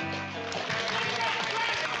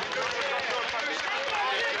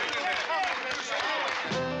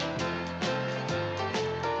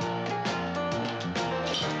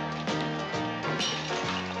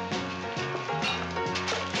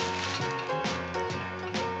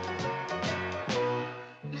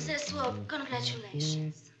 Mr. Swope, congratulations.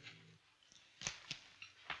 Congratulations.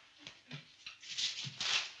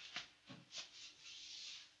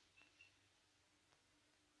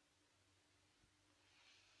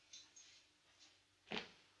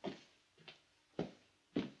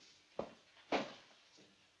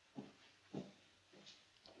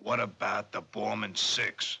 What about the Borman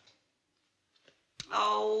 6?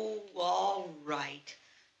 Oh, all right.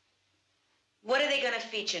 What are they going to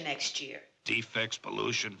feature next year? Defects,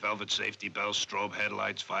 pollution, velvet safety belts, strobe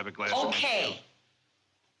headlights, fiberglass. Okay.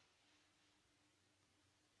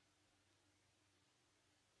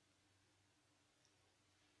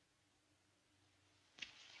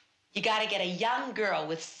 You got to get a young girl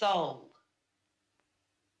with soul.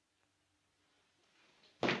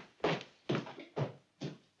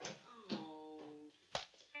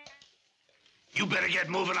 You better get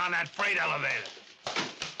moving on that freight elevator.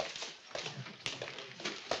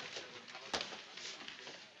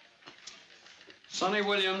 Sonny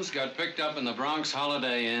Williams got picked up in the Bronx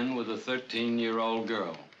Holiday Inn with a 13-year-old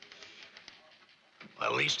girl.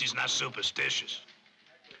 Well, at least he's not superstitious.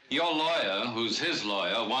 Your lawyer, who's his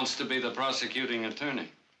lawyer, wants to be the prosecuting attorney.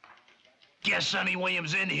 Get Sonny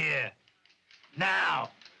Williams in here. Now.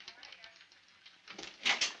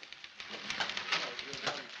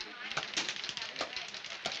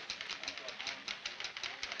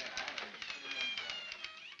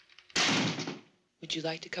 Would you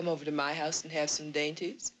like to come over to my house and have some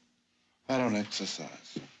dainties? I don't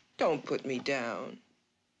exercise. Don't put me down.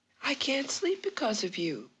 I can't sleep because of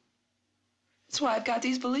you. That's why I've got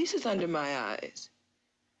these valises under my eyes.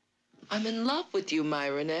 I'm in love with you,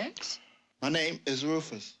 Myron X. My name is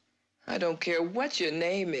Rufus. I don't care what your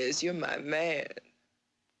name is. You're my man.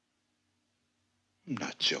 I'm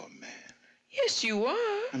not your man. Yes, you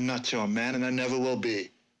are. I'm not your man, and I never will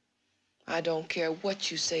be. I don't care what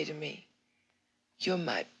you say to me. You're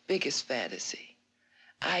my biggest fantasy.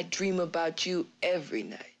 I dream about you every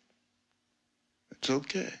night. It's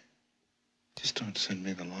okay. Just don't send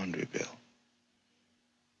me the laundry bill.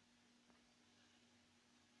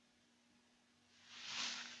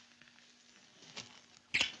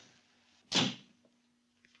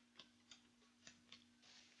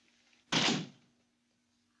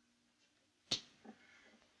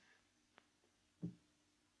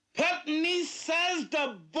 Putney says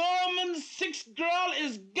the Borman 6 girl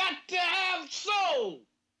is got to have soul.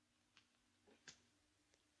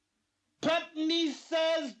 Putney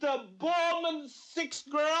says the Borman 6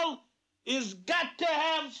 girl is got to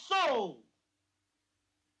have soul.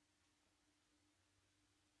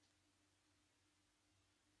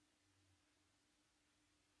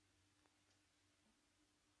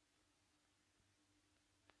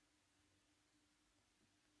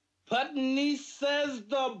 Putney says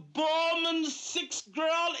the Borman 6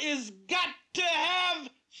 girl is got to have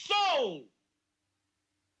soul.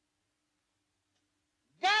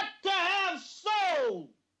 Got to have soul.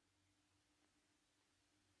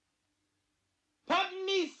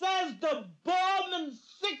 Putney says the Borman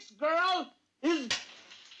 6 girl is...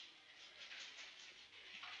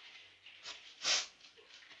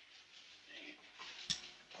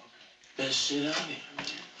 Best shit out here, man.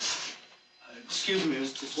 Excuse me,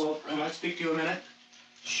 Mr. Swope. Can I speak to you a minute?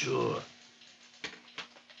 Sure.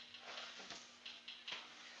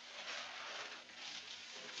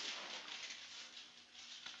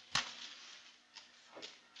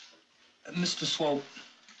 Mr. Swope,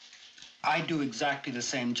 I do exactly the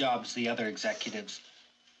same job as the other executives,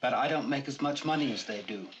 but I don't make as much money as they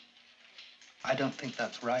do. I don't think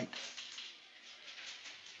that's right.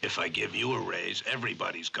 If I give you a raise,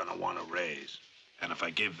 everybody's gonna want a raise. And if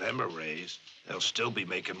I give them a raise, they'll still be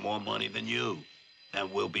making more money than you.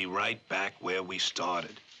 And we'll be right back where we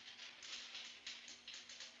started.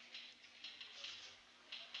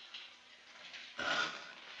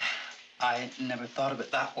 I never thought of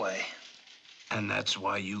it that way. And that's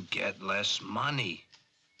why you get less money.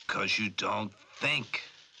 'Cause you don't think.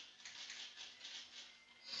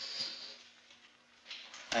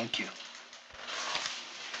 Thank you.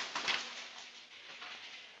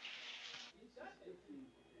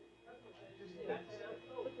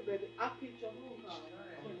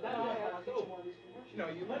 No,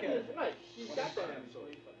 you look at it. Right. She's got to have soul.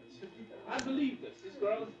 I believe this. This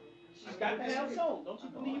girl, she's got to have soul. Don't you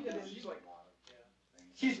believe this?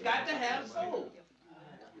 She's got to have soul.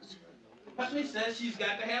 Putney says she's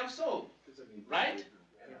got to have soul. Right?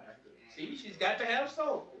 See, she's got to have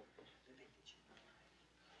soul.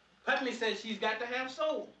 Putney says she's got to have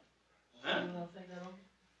soul. Huh?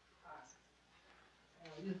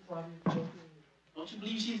 Don't you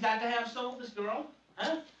believe she's got to have soul, this girl?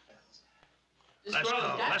 Huh? This girl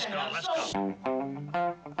has got to have soul.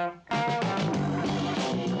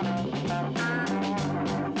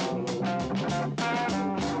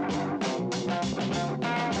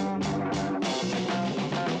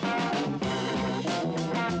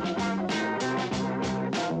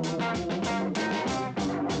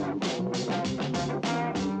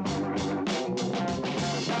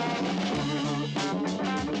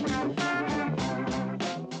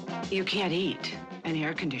 You can't eat an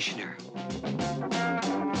air conditioner.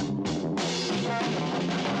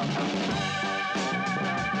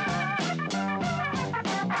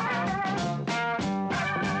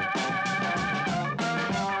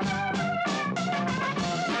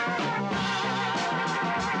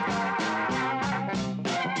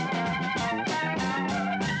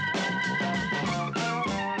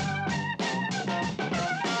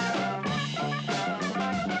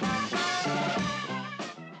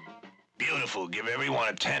 Beautiful. Give everyone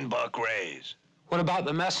a $10 raise. What about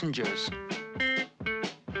the messengers?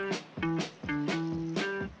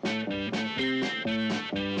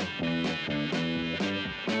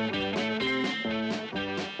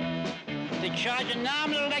 They charge a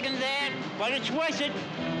nominal like in that, but it's worth it.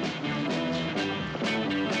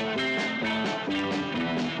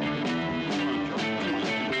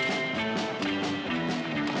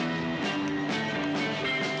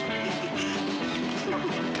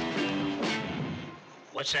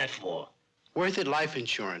 What's that for? Worth it life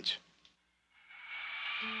insurance.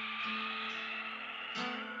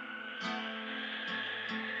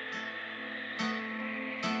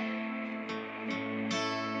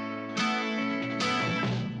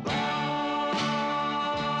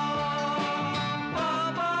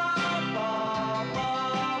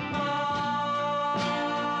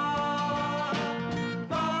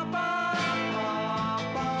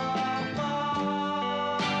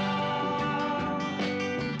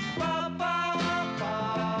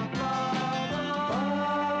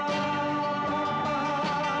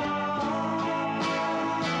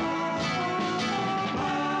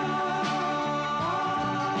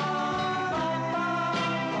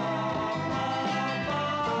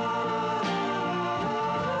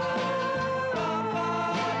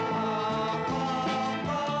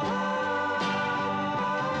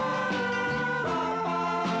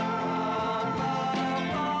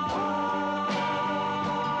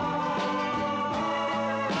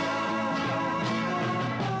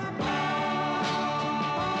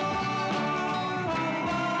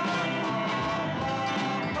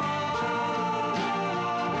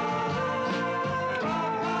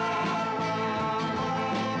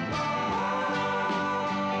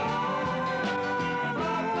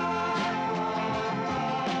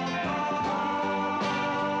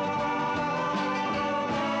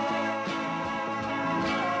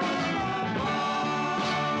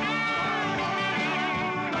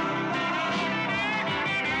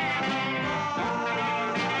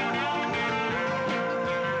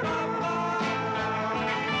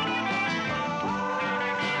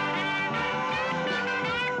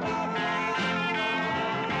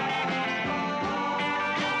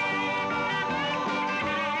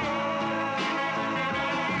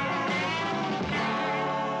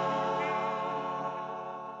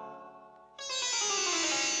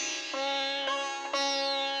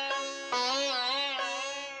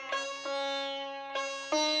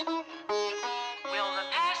 Will the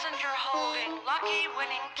passenger holding lucky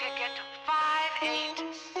winning ticket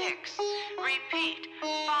 586, repeat,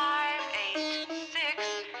 586,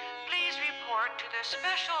 please report to the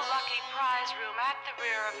special lucky prize room at the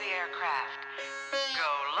rear of the aircraft.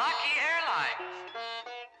 Go Lucky Airlines.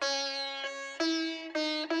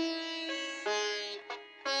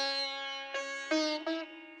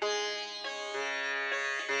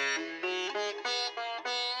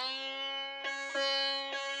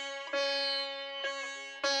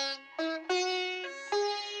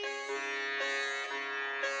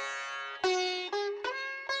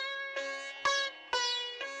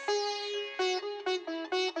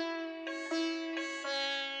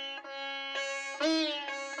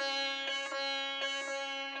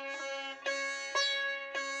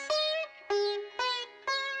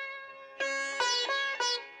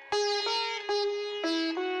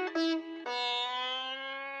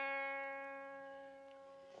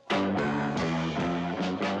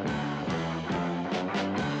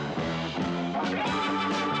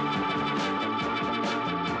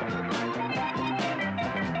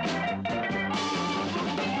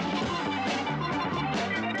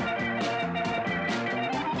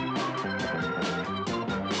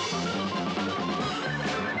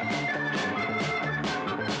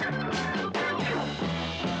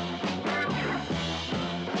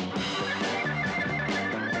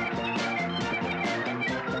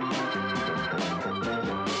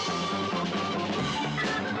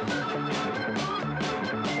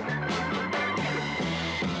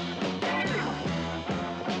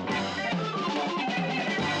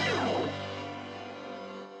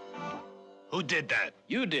 Who did that?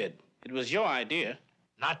 You did. It was your idea.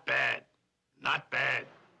 Not bad. Not bad.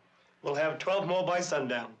 We'll have 12 more by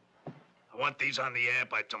sundown. want these on the air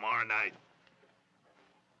by tomorrow night.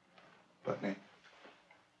 Putney,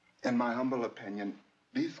 in my humble opinion,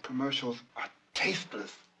 these commercials are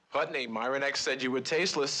tasteless. Putney, Myron X said you were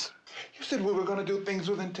tasteless. You said we were going to do things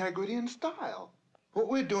with integrity and style. What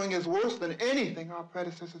we're doing is worse than anything our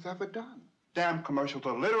predecessors ever done. Damn commercials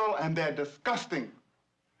are literal and they're disgusting.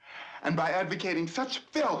 And by advocating such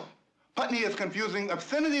filth, Putney is confusing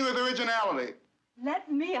obscenity with originality.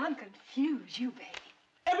 Let me unconfuse you, baby.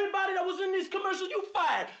 Everybody that was in these commercials, you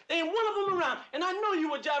fired. There ain't one of them around. And I know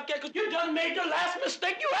you a job cat, because you done made the last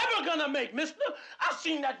mistake you ever gonna make, mister. I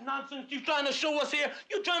seen that nonsense you trying to show us here.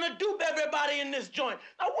 You trying to dupe everybody in this joint.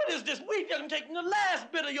 Now, what is this? We done taking the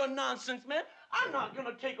last bit of your nonsense, man. I'm not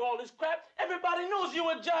gonna take all this crap. Everybody knows you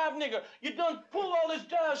a jive nigga. You done pull all this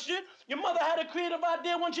jive shit. Your mother had a creative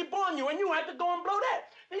idea when she born you, and you had to go and blow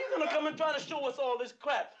that. Now you gonna come and try to show us all this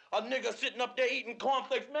crap. A nigga sitting up there eating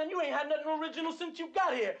cornflakes. Man, you ain't had nothing original since you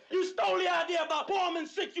got here. You stole the idea about Borman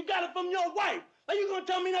 6. You got it from your wife. Now you gonna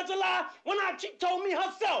tell me that's a lie? When she told me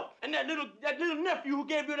herself. And that little nephew who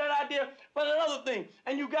gave you that idea for that other thing.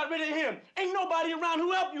 And you got rid of him. Ain't nobody around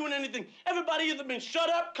who helped you in anything. Everybody either been shut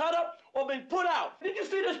up, cut up, or been put out. Did you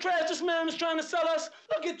see this trash this man is trying to sell us?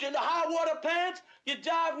 Look at your high water pants, your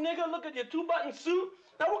jive nigga. Look at your 2-button suit.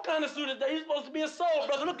 Now, what kind of suit is that? He's supposed to be a soul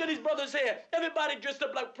brother. Look at these brothers' hair. Everybody dressed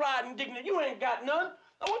up like Pride and Dignity. You ain't got none.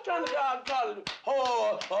 Now, what kind of call it?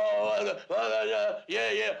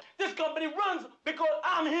 Yeah. This company runs because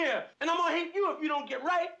I'm here. And I'm gonna hate you if you don't get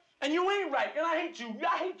right. And you ain't right. And I hate you.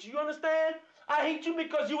 I hate you, you understand? I hate you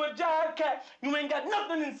because you a jive cat. You ain't got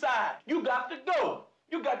nothing inside. You got to go.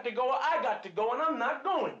 You got to go or I got to go, and I'm not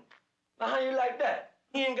going. Now, how you like that?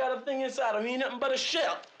 He ain't got a thing inside him. He ain't nothing but a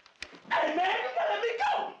shell. Hey, man, you gotta let me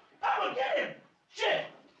go. I'm gonna get him. Shit.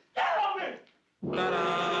 Get off me.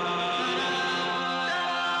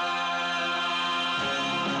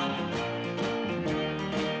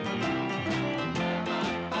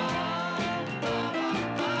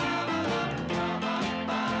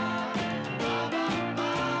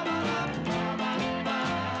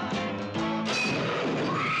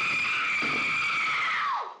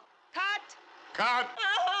 Cut.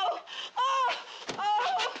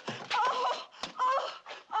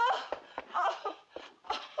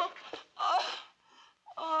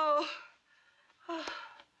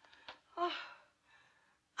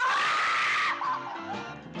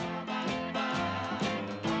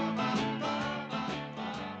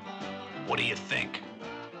 What do you think?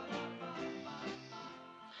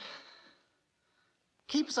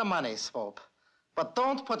 Keep the money, Swope. But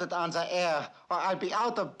don't put it on the air, or I'll be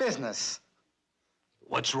out of business.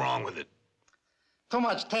 What's wrong with it? Too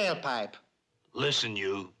much tailpipe. Listen,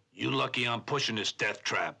 you lucky I'm pushing this death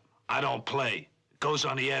trap. I don't play. It goes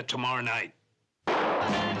on the air tomorrow night.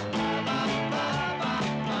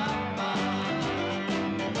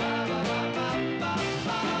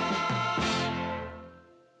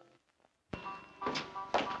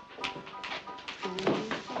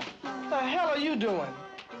 What the hell are you doing?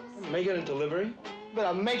 I'm making a delivery.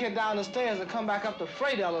 Better make it down the stairs and come back up the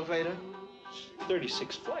freight elevator.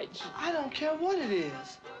 36 flights. I don't care what it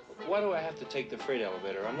is. Why do I have to take the freight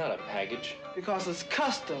elevator? I'm not a package. Because it's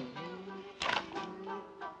custom.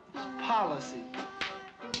 It's policy.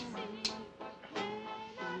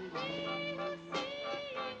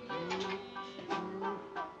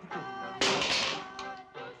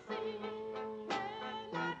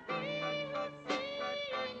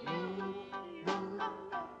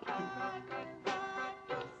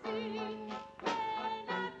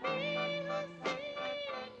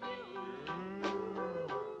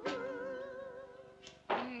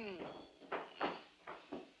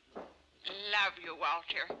 Love you,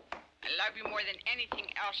 Walter. I love you more than anything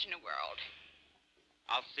else in the world.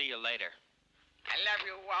 I'll see you later. I love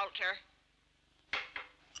you, Walter.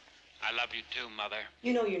 I love you too, Mother.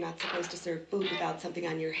 You know you're not supposed to serve food without something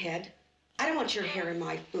on your head. I don't want your hair in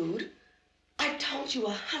my food. I've told you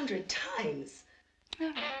 100 times.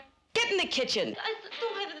 Get in the kitchen.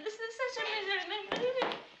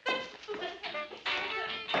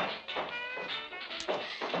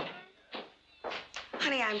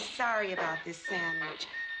 Honey, I'm sorry about this sandwich.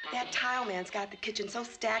 That tile man's got the kitchen so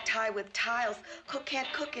stacked high with tiles, cook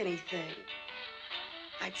can't cook anything.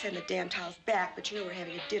 I'd send the damn tiles back, but you know we're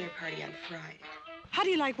having a dinner party on Friday. How do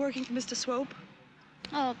you like working for Mr. Swope?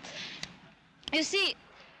 Oh, you see,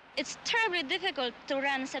 it's terribly difficult to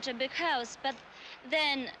run such a big house, but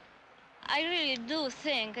then I really do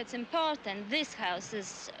think it's important this house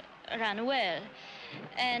is run well.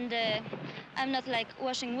 And I'm not like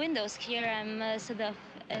washing windows here. I'm sort of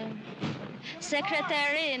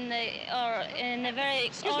secretary in a very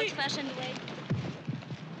old-fashioned way.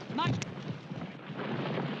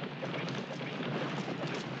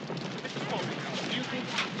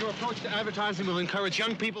 your approach to advertising will encourage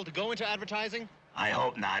young people to go into advertising? I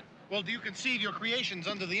hope not. Well, do you conceive your creations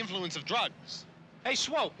under the influence of drugs? Hey,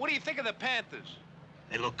 Swope, what do you think of the Panthers?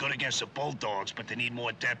 They look good against the Bulldogs, but they need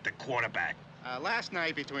more depth at quarterback. Last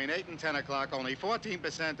night, between 8 and 10 o'clock, only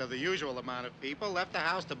 14% of the usual amount of people left the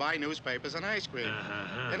house to buy newspapers and ice cream.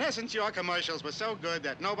 In essence, your commercials were so good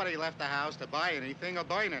that nobody left the house to buy anything or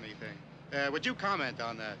burn anything. Would you comment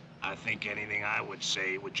on that? I think anything I would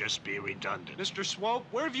say would just be redundant. Mr. Swope,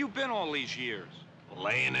 where have you been all these years?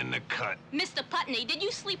 Laying in the cut. Mr. Putney, did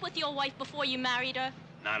you sleep with your wife before you married her?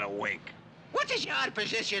 Not a wink. What is your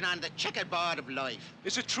position on the checkerboard of life?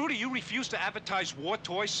 Is it true that you refuse to advertise war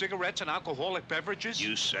toys, cigarettes, and alcoholic beverages?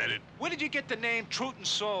 You said it. Where did you get the name Truth and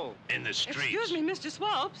Soul? In the streets. Excuse me, Mr.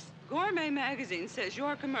 Swopes. Gourmet magazine says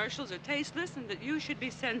your commercials are tasteless and that you should be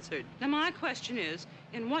censored. Now, my question is,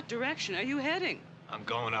 in what direction are you heading? I'm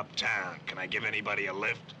going uptown. Can I give anybody a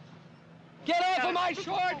lift? Get off of my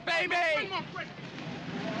short, baby!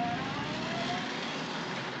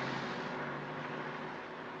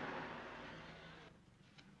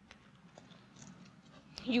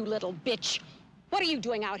 You little bitch. What are you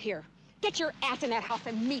doing out here? Get your ass in that house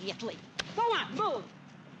immediately. Go on, move.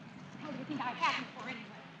 How do you think I have you for anyway?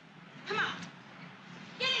 Come on.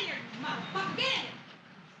 Get in here, you motherfucker. Get in.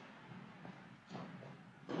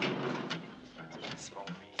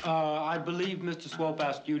 I believe Mr. Swope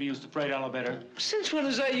asked you to use the freight elevator. Since when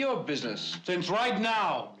is that your business? Since right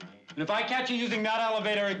now. And if I catch you using that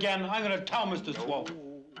elevator again, I'm gonna tell Mr. Swope.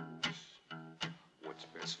 What's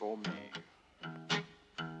best for me?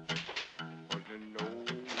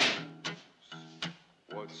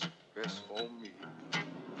 What's best for me?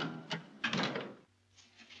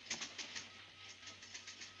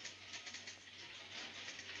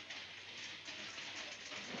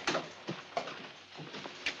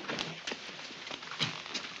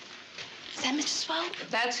 Is that Mr. Swope?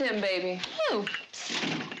 That's him, baby. Who?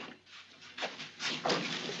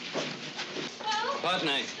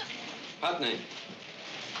 Putney.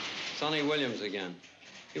 Sonny Williams again.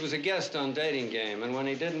 He was a guest on Dating Game, and when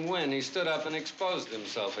he didn't win, he stood up and exposed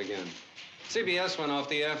himself again. CBS went off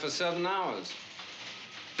the air for 7 hours.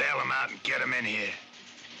 Bail him out and get him in here.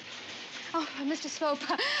 Oh, Mr. Swope,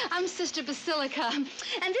 I'm Sister Basilica.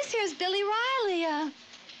 And this here's Billy Riley.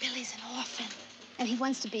 Billy's an orphan, and he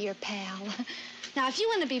wants to be your pal. Now, if you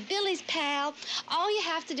want to be Billy's pal, all you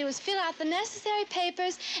have to do is fill out the necessary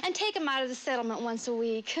papers and take him out of the settlement once a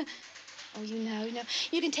week. Oh, you know,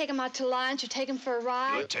 you can take him out to lunch or take him for a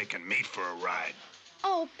ride. You're taking me for a ride.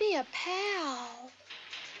 Oh, be a pal.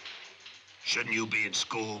 Shouldn't you be in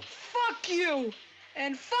school? Fuck you!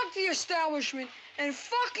 And fuck the establishment. And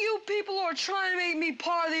fuck you people who are trying to make me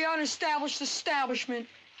part of the unestablished establishment.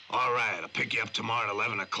 All right, I'll pick you up tomorrow at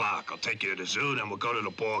 11 o'clock. I'll take you to the zoo, then we'll go to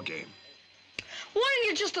the ball game. Why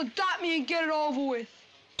don't you just adopt me and get it over with?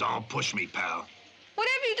 Don't push me, pal.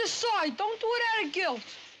 Whatever you decide, don't do it out of guilt.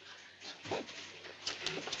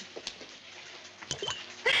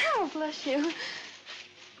 Oh, bless you.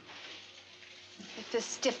 If this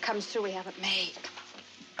stiff comes through, we have it made.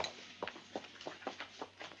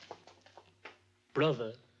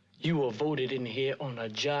 Brother, you were voted in here on a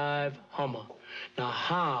jive Hummer. Now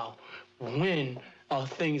how, when are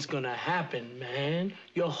things gonna happen, man?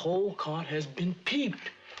 Your whole cart has been peeped.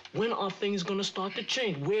 When are things gonna start to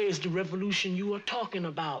change? Where is the revolution you are talking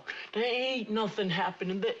about? There ain't nothing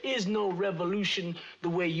happening. There is no revolution the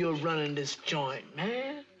way you're running this joint,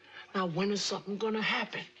 man. Now, when is something gonna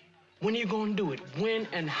happen? When are you gonna do it? When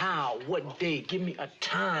and how? What day? Give me a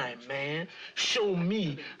time, man. Show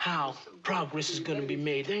me how progress is gonna be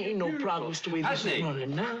made. There ain't no progress the way this is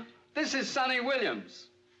running now. This is Sonny Williams.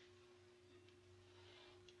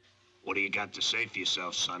 What do you got to say for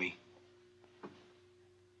yourself, Sonny?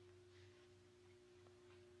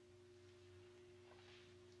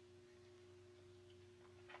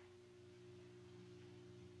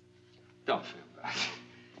 Don't feel bad.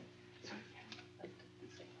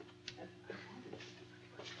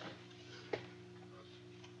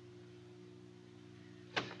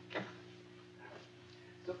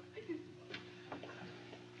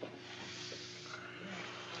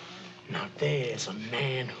 Now there's a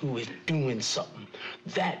man who is doing something.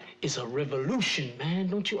 That is a revolution, man.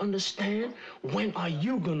 Don't you understand? When are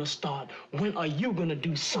you gonna start? When are you gonna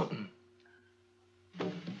do something?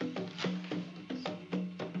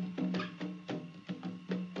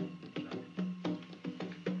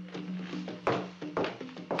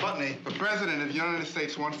 Putney, the President of the United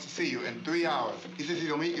States wants to see you in 3 hours. He says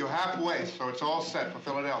he'll meet you halfway, so it's all set for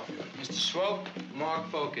Philadelphia. Mr. Swope, mark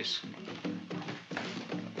focus.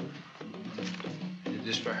 Is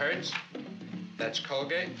this for Hertz? That's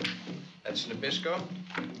Colgate. That's Nabisco.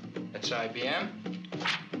 That's IBM.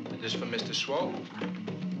 And this for Mr. Swope.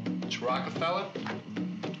 It's Rockefeller.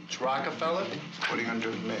 It's Rockefeller. What are you gonna do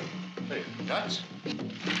with me? Hey, nuts?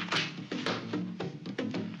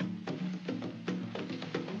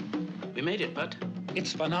 We made it, Bud.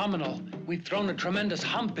 It's phenomenal. We've thrown a tremendous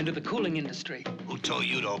hump into the cooling industry. Who told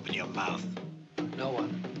you to open your mouth? No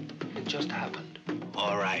one. It just happened.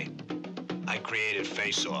 All right. I created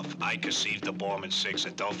Face Off. I conceived the Borman 6,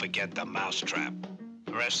 and don't forget the mousetrap.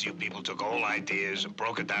 The rest of you people took old ideas and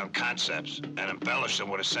broken down concepts and embellished them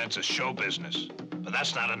with a sense of show business. But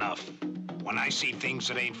that's not enough. When I see things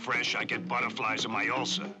that ain't fresh, I get butterflies in my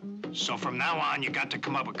ulcer. So from now on, you got to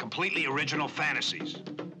come up with completely original fantasies.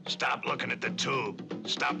 Stop looking at the tube.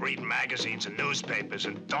 Stop reading magazines and newspapers,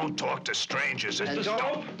 and don't talk to strangers. And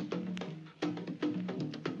don't...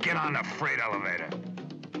 Get on the freight elevator.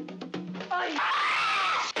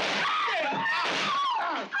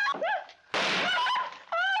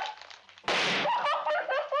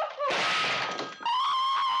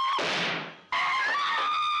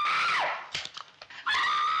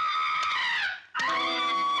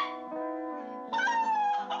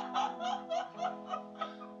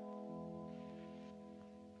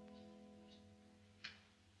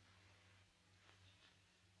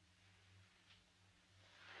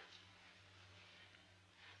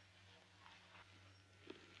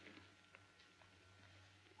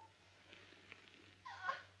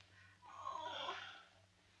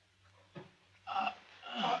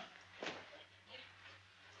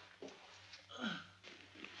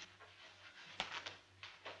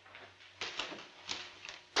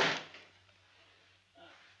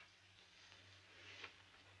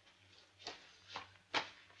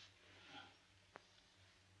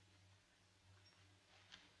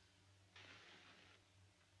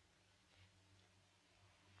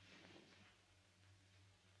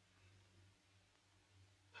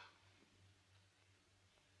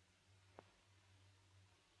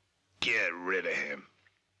 Get rid of him.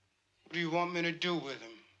 What do you want me to do with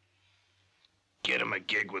him? Get him a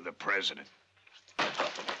gig with the president.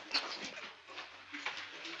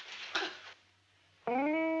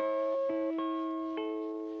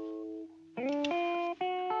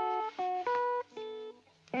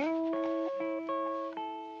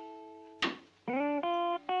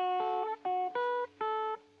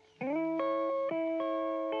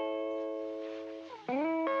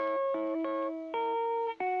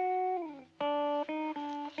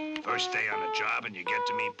 First day on the job and you get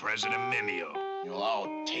to meet President Mimeo. You'll all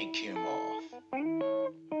take him off.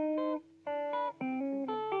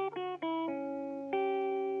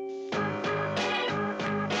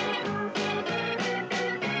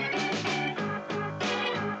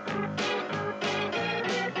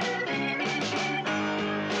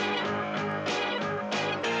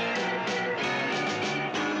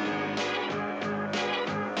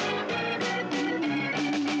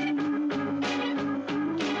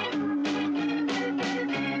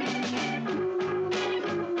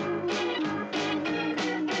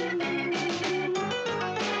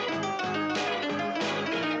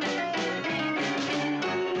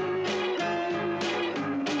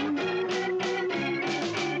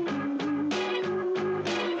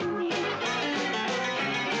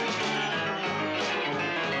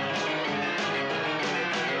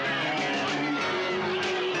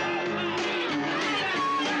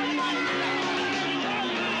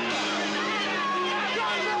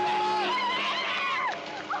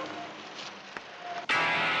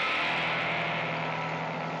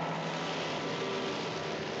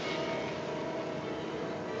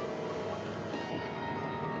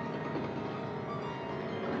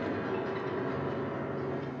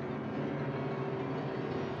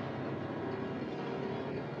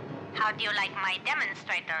 How do you like my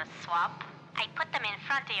demonstrators, Swap? I put them in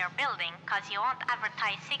front of your building because you won't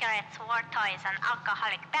advertise cigarettes, war toys, and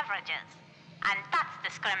alcoholic beverages. And that's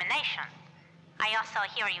discrimination. I also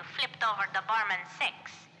hear you flipped over the Borman 6.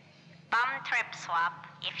 Bum trip, Swap.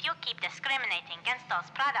 If you keep discriminating against those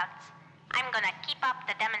products, I'm gonna keep up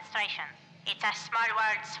the demonstration. It's a small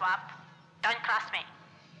word, Swap. Don't cross me.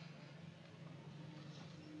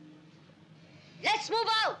 Let's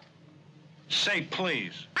move out! Say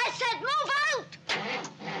please. I said move out!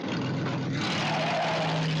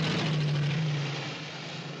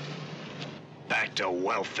 Back to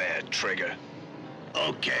welfare, Trigger.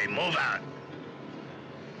 Okay, move out.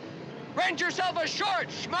 Rent yourself a short,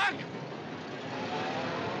 schmuck!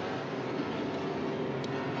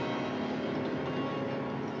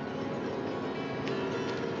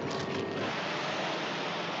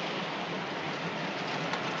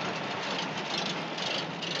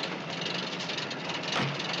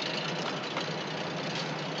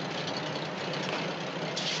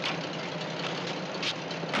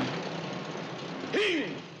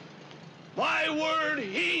 Heen! My word,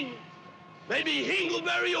 heen. Maybe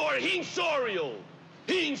Hingleberry or Heensorial.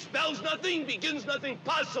 Heen spells nothing, begins nothing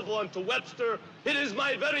possible unto Webster. It is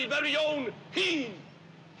my very, very own heen.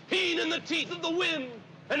 Heen in the teeth of the wind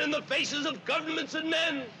and in the faces of governments and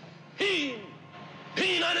men. Heen.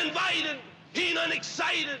 Heen uninvited. Heen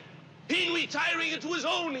unexcited. Heen retiring into his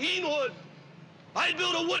own heenhood. I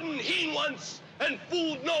built a wooden heen once and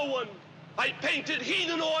fooled no one. I painted heen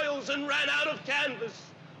in oils and ran out of canvas.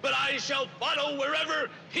 But I shall follow wherever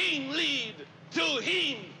heen lead, till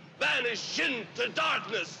heen vanish into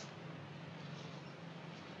darkness.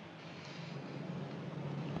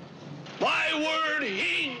 My word,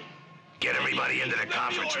 heen. Get everybody into the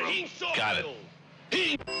conference room. Got it.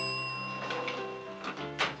 Heen.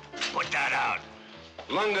 Put that out.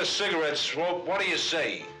 Lunga cigarettes, Swope, what do you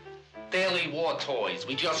say? Daily War Toys.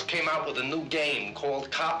 We just came out with a new game called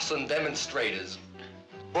Cops and Demonstrators.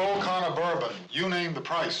 Bull Connor Bourbon. You name the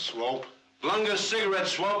price, Swope. Lunga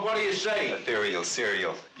cigarettes, Swope, what do you say? Ethereal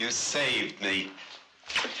cereal. You saved me.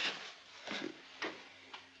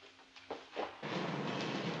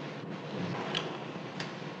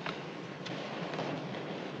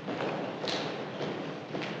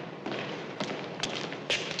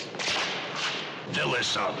 Fill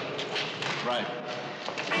this up. Right.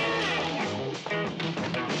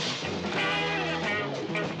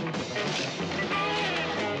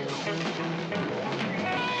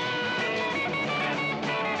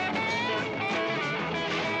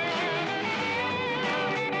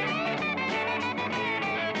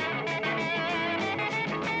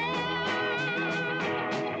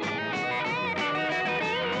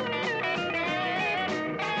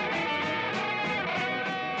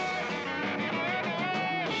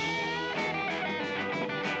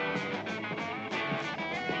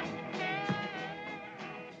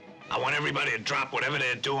 I want everybody to drop whatever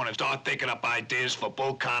they're doing and start thinking up ideas for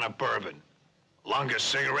Bull Connor Bourbon, Lunga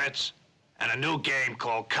cigarettes, and a new game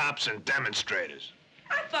called Cops and Demonstrators.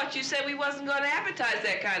 I thought you said we wasn't going to advertise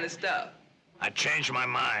that kind of stuff. I changed my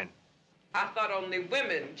mind. I thought only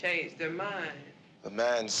women changed their mind. The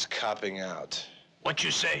man's copping out. What you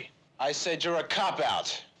say? I said you're a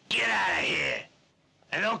cop-out. Get out of here.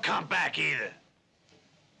 And don't come back either.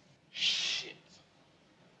 Shit.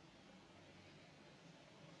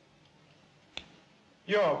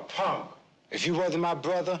 You're a punk. If you wasn't my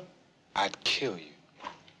brother, I'd kill you.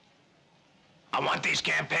 I want these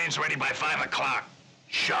campaigns ready by 5 o'clock.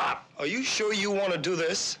 Sharp. Are you sure you want to do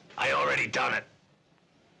this? I already done it.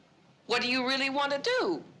 What do you really want to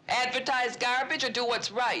do? Advertise garbage or do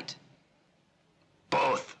what's right?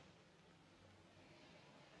 Both.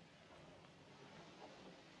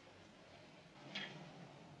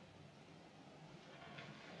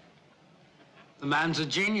 The man's a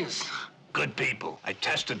genius. Good people. I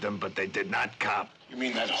tested them, but they did not cop. You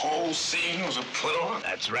mean that whole scene was a put-on?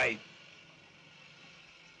 That's right.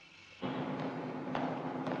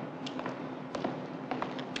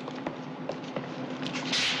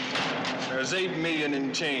 There's 8 million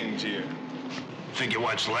in change here. Figure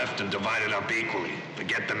what's left and divide it up equally.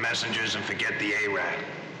 Forget the messengers and forget the A-Rat.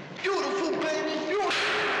 Beautiful, baby, beautiful.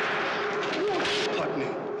 Putney,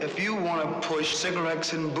 if you want to push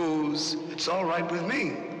cigarettes and booze, it's all right with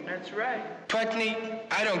me. That's right. Putney,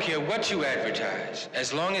 I don't care what you advertise,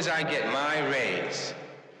 as long as I get my raise.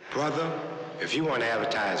 Brother, if you want to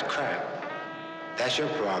advertise crap, that's your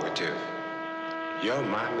prerogative. You're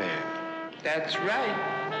my man. That's right.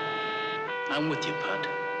 I'm with you, Put.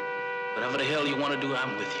 Whatever the hell you want to do,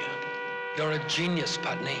 I'm with you. You're a genius,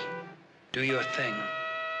 Putney. Do your thing.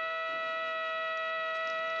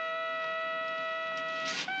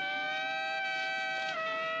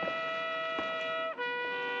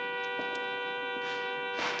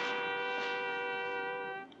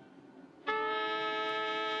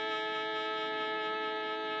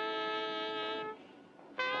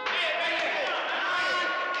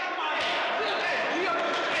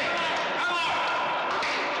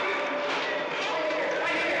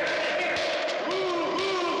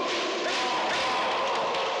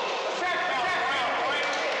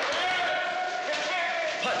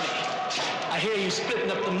 I hear you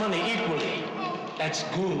splitting up the money equally. That's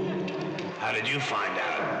good. How did you find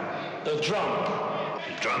out? The drum.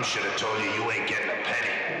 The drum should have told you you ain't getting a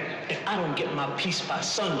penny. If I don't get my piece by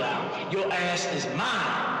sundown, your ass is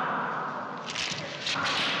mine.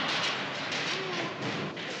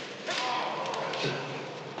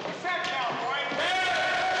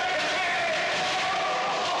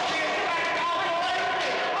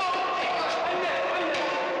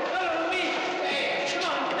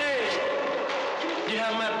 You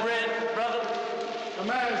have my bread, brother? The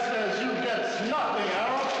man says you get nothing,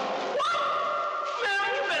 Arrow. What?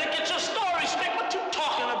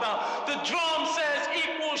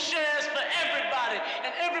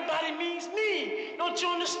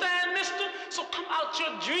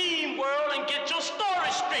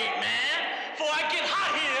 before I get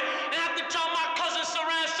hot here and have to tell my cousin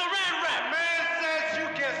Saran rap. Man says you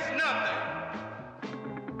gets nothing.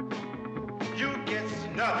 You gets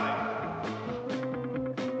nothing.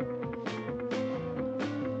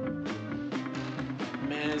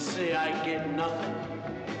 Man say I get nothing,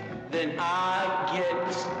 then I get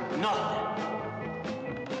nothing.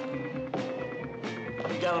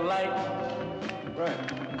 You got a light?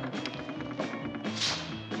 Right.